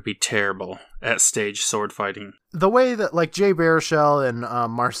 I would be terrible at stage sword fighting. The way that, like, Jay Baruchel and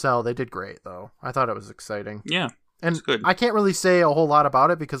Marcel, they did great, though. I thought it was exciting. Yeah, and it's good. I can't really say a whole lot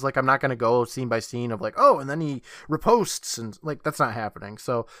about it because, like, I'm not going to go scene by scene of, like, oh, and then he riposts, and, like, that's not happening.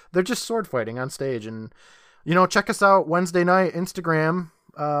 So they're just sword fighting on stage, and, you know, check us out Wednesday night, Instagram.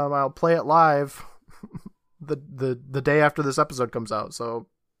 I'll play it live the day after this episode comes out, so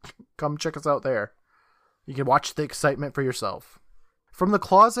come check us out there. You can watch the excitement for yourself. From the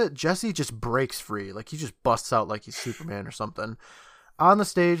closet, Jesse just breaks free. Like, he just busts out like he's Superman or something. On the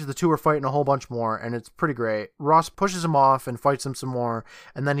stage, the two are fighting a whole bunch more, and it's pretty great. Ross pushes him off and fights him some more,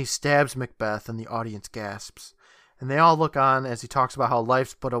 and then he stabs Macbeth, and the audience gasps. And they all look on as he talks about how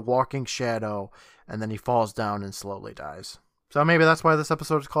life's but a walking shadow, and then he falls down and slowly dies. So maybe that's why this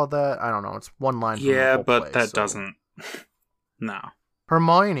episode is called that. I don't know. It's one line from the whole but play, that so. doesn't... No.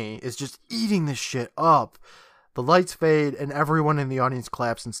 Hermione is just eating this shit up. The lights fade, and everyone in the audience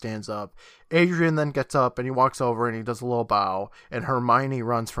claps and stands up. Adrian then gets up, and he walks over, and he does a little bow, and Hermione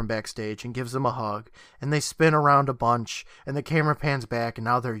runs from backstage and gives him a hug, and they spin around a bunch, and the camera pans back, and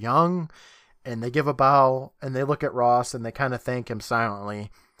now they're young, and they give a bow, and they look at Ross, and they kind of thank him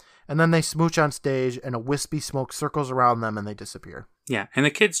silently, and then they smooch on stage, and a wispy smoke circles around them, and they disappear. Yeah, and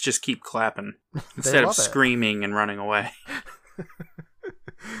the kids just keep clapping, instead of screaming and running away.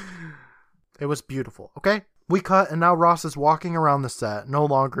 It was beautiful, okay? We cut, and now Ross is walking around the set, no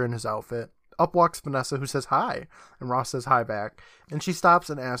longer in his outfit. Up walks Vanessa, who says hi, and Ross says hi back. And she stops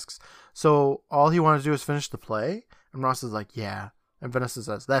and asks, so all he wanted to do is finish the play? And Ross is like, yeah. And Vanessa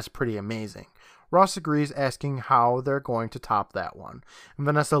says, that's pretty amazing. Ross agrees, asking how they're going to top that one. And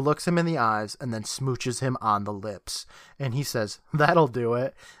Vanessa looks him in the eyes and then smooches him on the lips. And he says, that'll do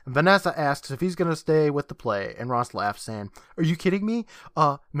it. And Vanessa asks if he's going to stay with the play. And Ross laughs, saying, are you kidding me?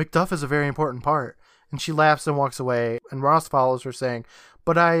 Macduff is a very important part. And she laughs and walks away, and Ross follows her, saying,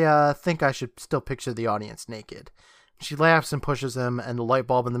 but I think I should still picture the audience naked. She laughs and pushes him, and the light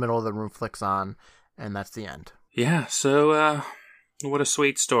bulb in the middle of the room flicks on, and that's the end. Yeah, so, what a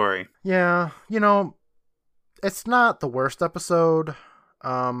sweet story. Yeah, you know, it's not the worst episode.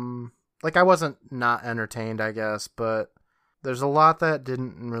 Like, I wasn't not entertained, I guess, but there's a lot that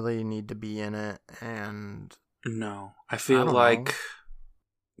didn't really need to be in it, and... No. I feel don't like know.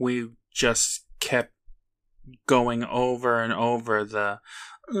 we just kept going over and over the,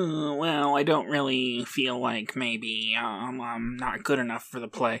 well, I don't really feel like maybe I'm not good enough for the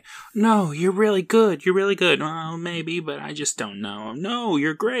play. No, you're really good. You're really good. Well, maybe, but I just don't know. No,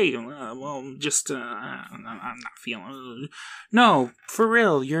 you're great. Well, just I'm not feeling. No, for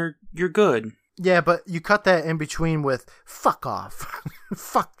real, you're good. Yeah, but you cut that in between with "fuck off,"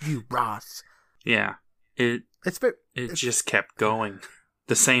 "fuck you, Ross." Yeah, it just kept going.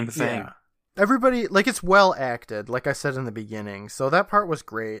 The same thing. Yeah. Everybody, like, it's well acted, like I said in the beginning, so that part was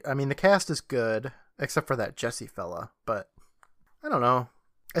great. I mean, the cast is good, except for that Jesse fella, but I don't know.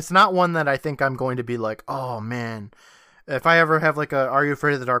 It's not one that I think I'm going to be like, oh man, if I ever have like a Are You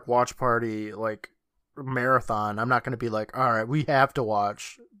Afraid of the Dark watch party, like, marathon, I'm not going to be like, all right, we have to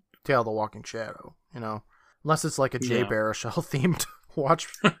watch Tale of the Walking Shadow, you know? Unless it's like a Jay Baruchel themed watch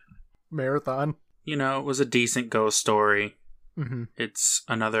marathon. You know, it was a decent ghost story. Mm-hmm. It's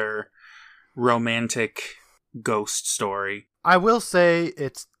another romantic ghost story. I will say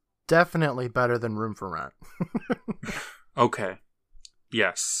it's definitely better than Room for Rent. Okay.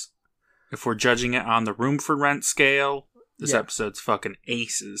 Yes. If we're judging it on the Room for Rent scale, this episode's fucking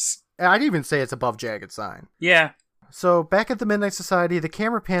aces. I'd even say it's above Jagged Sign. Yeah. So, back at the Midnight Society, the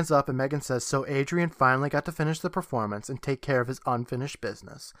camera pans up and Megan says, so Adrian finally got to finish the performance and take care of his unfinished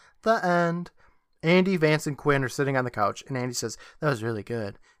business. The end. Andy, Vance, and Quinn are sitting on the couch, and Andy says, that was really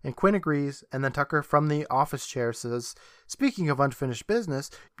good. And Quinn agrees, and then Tucker from the office chair says, speaking of unfinished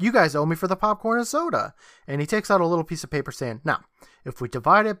business, you guys owe me for the popcorn and soda. And he takes out a little piece of paper saying, now, if we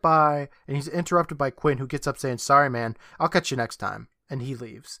divide it by... And he's interrupted by Quinn, who gets up saying, sorry, man, I'll catch you next time. And he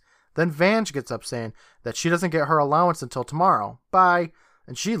leaves. Then Vange gets up saying that she doesn't get her allowance until tomorrow. Bye.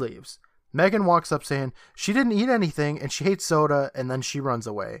 And she leaves. Megan walks up saying she didn't eat anything and she hates soda, and then she runs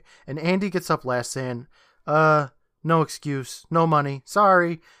away. And Andy gets up last saying, no excuse, no money,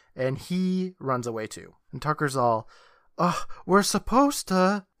 sorry. And he runs away too. And Tucker's all, we're supposed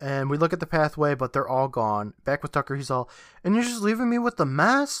to. And we look at the pathway, but they're all gone. Back with Tucker, he's all, and you're just leaving me with the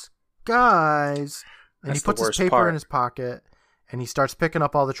mess? Guys. And That's he puts his paper in his pocket, and he starts picking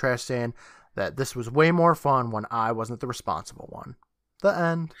up all the trash, saying that this was way more fun when I wasn't the responsible one. The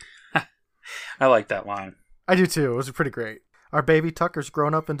end. I like that line. I do too. It was pretty great. Our baby Tucker's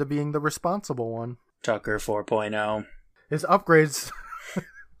grown up into being the responsible one. Tucker 4.0. His upgrades.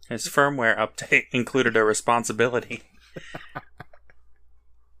 His firmware update included a responsibility.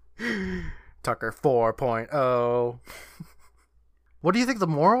 Tucker 4.0. What do you think the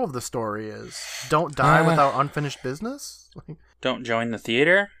moral of the story is? Don't die without unfinished business? Don't join the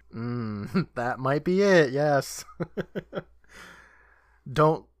theater? That might be it, yes.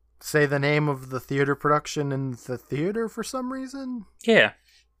 Don't say the name of the theater production in the theater for some reason? Yeah.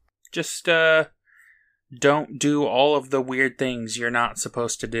 Just, don't do all of the weird things you're not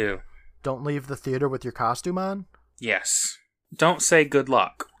supposed to do. Don't leave the theater with your costume on? Yes. Don't say good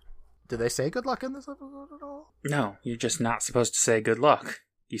luck. Did they say good luck in this episode at all? No, you're just not supposed to say good luck.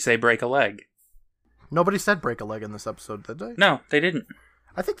 You say break a leg. Nobody said break a leg in this episode, did they? No, they didn't.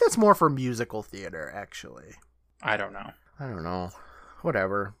 I think that's more for musical theater, actually. I don't know. I don't know.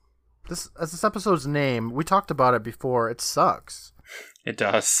 Whatever. This episode's name, we talked about it before, it sucks. It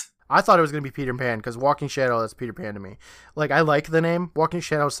does. I thought it was going to be Peter Pan, because Walking Shadow, that's Peter Pan to me. Like, I like the name. Walking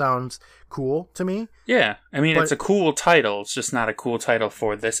Shadow sounds cool to me. Yeah, I mean, it's a cool title. It's just not a cool title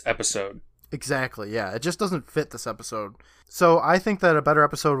for this episode. Exactly, yeah. It just doesn't fit this episode. So I think that a better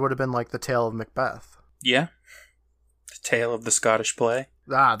episode would have been like The Tale of Macbeth. Yeah. The Tale of the Scottish Play.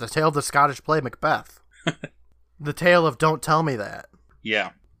 The Tale of the Scottish Play, Macbeth. The Tale of Don't Tell Me That.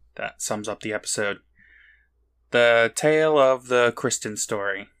 Yeah, that sums up the episode. The Tale of the Kristen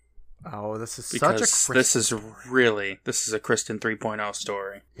story. Oh, this is because such a Kristen. This is a Kristen 3.0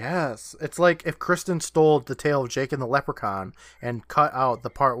 story. Yes. It's like if Kristen stole the tale of Jake and the Leprechaun and cut out the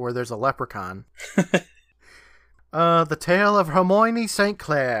part where there's a leprechaun. The Tale of Hermione St.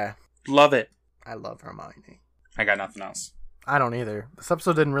 Clair. Love it. I love Hermione. I got nothing else. I don't either. This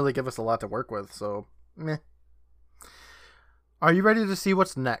episode didn't really give us a lot to work with, so meh. Are you ready to see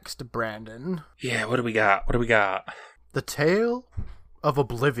what's next, Brandon? Yeah, what do we got? The Tale of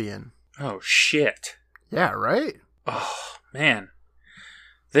Oblivion. Oh, shit. Yeah, right? Oh, man.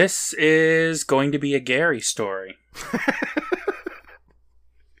 This is going to be a Gary story.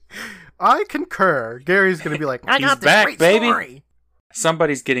 I concur. Gary's going to be like, I got this back, great baby. story.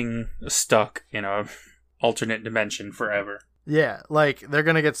 Somebody's getting stuck in a alternate dimension forever. Yeah, like they're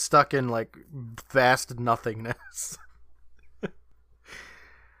gonna get stuck in like vast nothingness.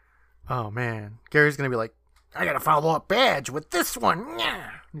 Oh man, Gary's gonna be like, I gotta follow up Badge with this one.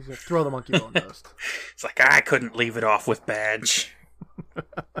 Yeah, he's gonna throw the monkey bone dust. It's like I couldn't leave it off with Badge.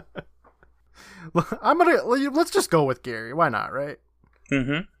 Let's just go with Gary. Why not, right?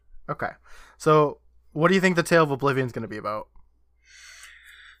 Mm-hmm. Okay. So, what do you think the Tale of Oblivion's gonna be about?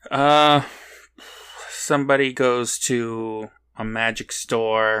 Somebody goes to a magic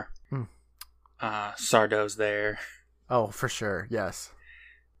store. Sardo's there. Oh, for sure. Yes.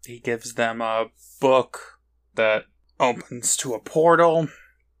 He gives them a book that opens to a portal.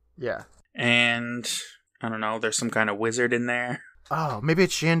 Yeah. And, I don't know, there's some kind of wizard in there. Oh, maybe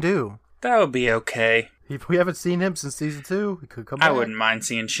it's Shandu. That would be okay. We haven't seen him since season 2. He could come back. I wouldn't mind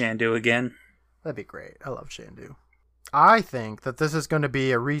seeing Shandu again. That'd be great. I love Shandu. I think that this is going to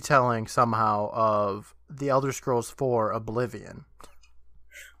be a retelling somehow of The Elder Scrolls 4 Oblivion.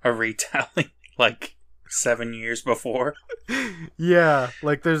 A retelling, like 7 years before. Yeah,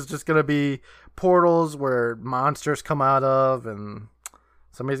 like there's just going to be portals where monsters come out of, and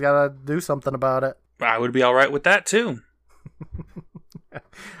somebody's got to do something about it. I would be alright with that, too.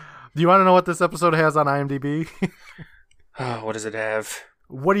 Do you want to know what this episode has on IMDb? Oh, what does it have?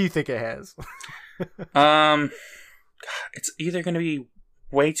 What do you think it has? It's either going to be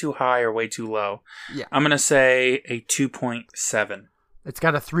way too high or way too low. Yeah. I'm going to say a 2.7. It's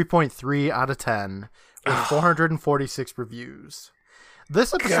got a 3.3 out of 10 with 446 reviews.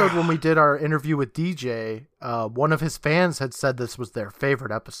 This episode, when we did our interview with DJ, one of his fans had said this was their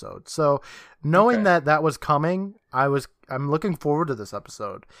favorite episode. So knowing that was coming, I'm looking forward to this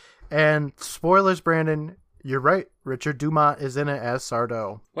episode. And spoilers, Brandon, you're right. Richard Dumont is in it as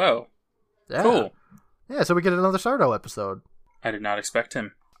Sardo. Whoa. Yeah. Cool. Yeah, so we get another Sardo episode. I did not expect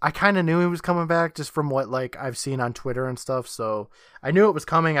him. I kind of knew he was coming back just from what like I've seen on Twitter and stuff. So I knew it was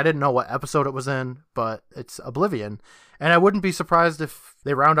coming. I didn't know what episode it was in, but it's Oblivion. And I wouldn't be surprised if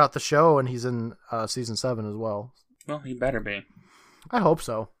they round out the show and he's in season 7 as well. Well, he better be. I hope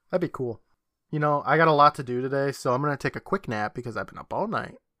so. That'd be cool. You know, I got a lot to do today, so I'm going to take a quick nap because I've been up all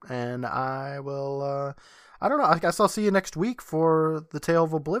night. And I will, I don't know, I guess I'll see you next week for The Tale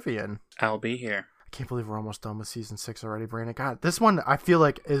of Oblivion. I'll be here. I can't believe we're almost done with season 6 already, Brandon. God, this one I feel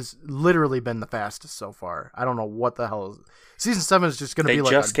like has literally been the fastest so far. I don't know what the hell is. Season 7 is just going to be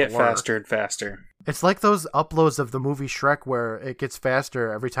like They just a get blur. faster and faster. It's like those uploads of the movie Shrek where it gets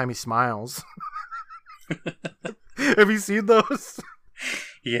faster every time he smiles. Have you seen those?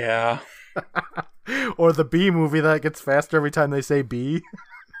 Yeah. Or the Bee movie that gets faster every time they say bee.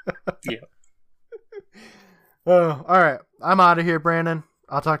 Yeah. Oh, all right. I'm out of here, Brandon.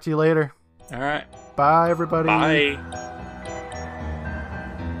 I'll talk to you later. All right. Bye, everybody. Bye.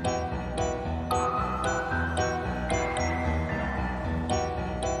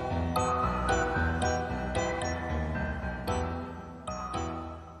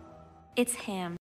 It's him.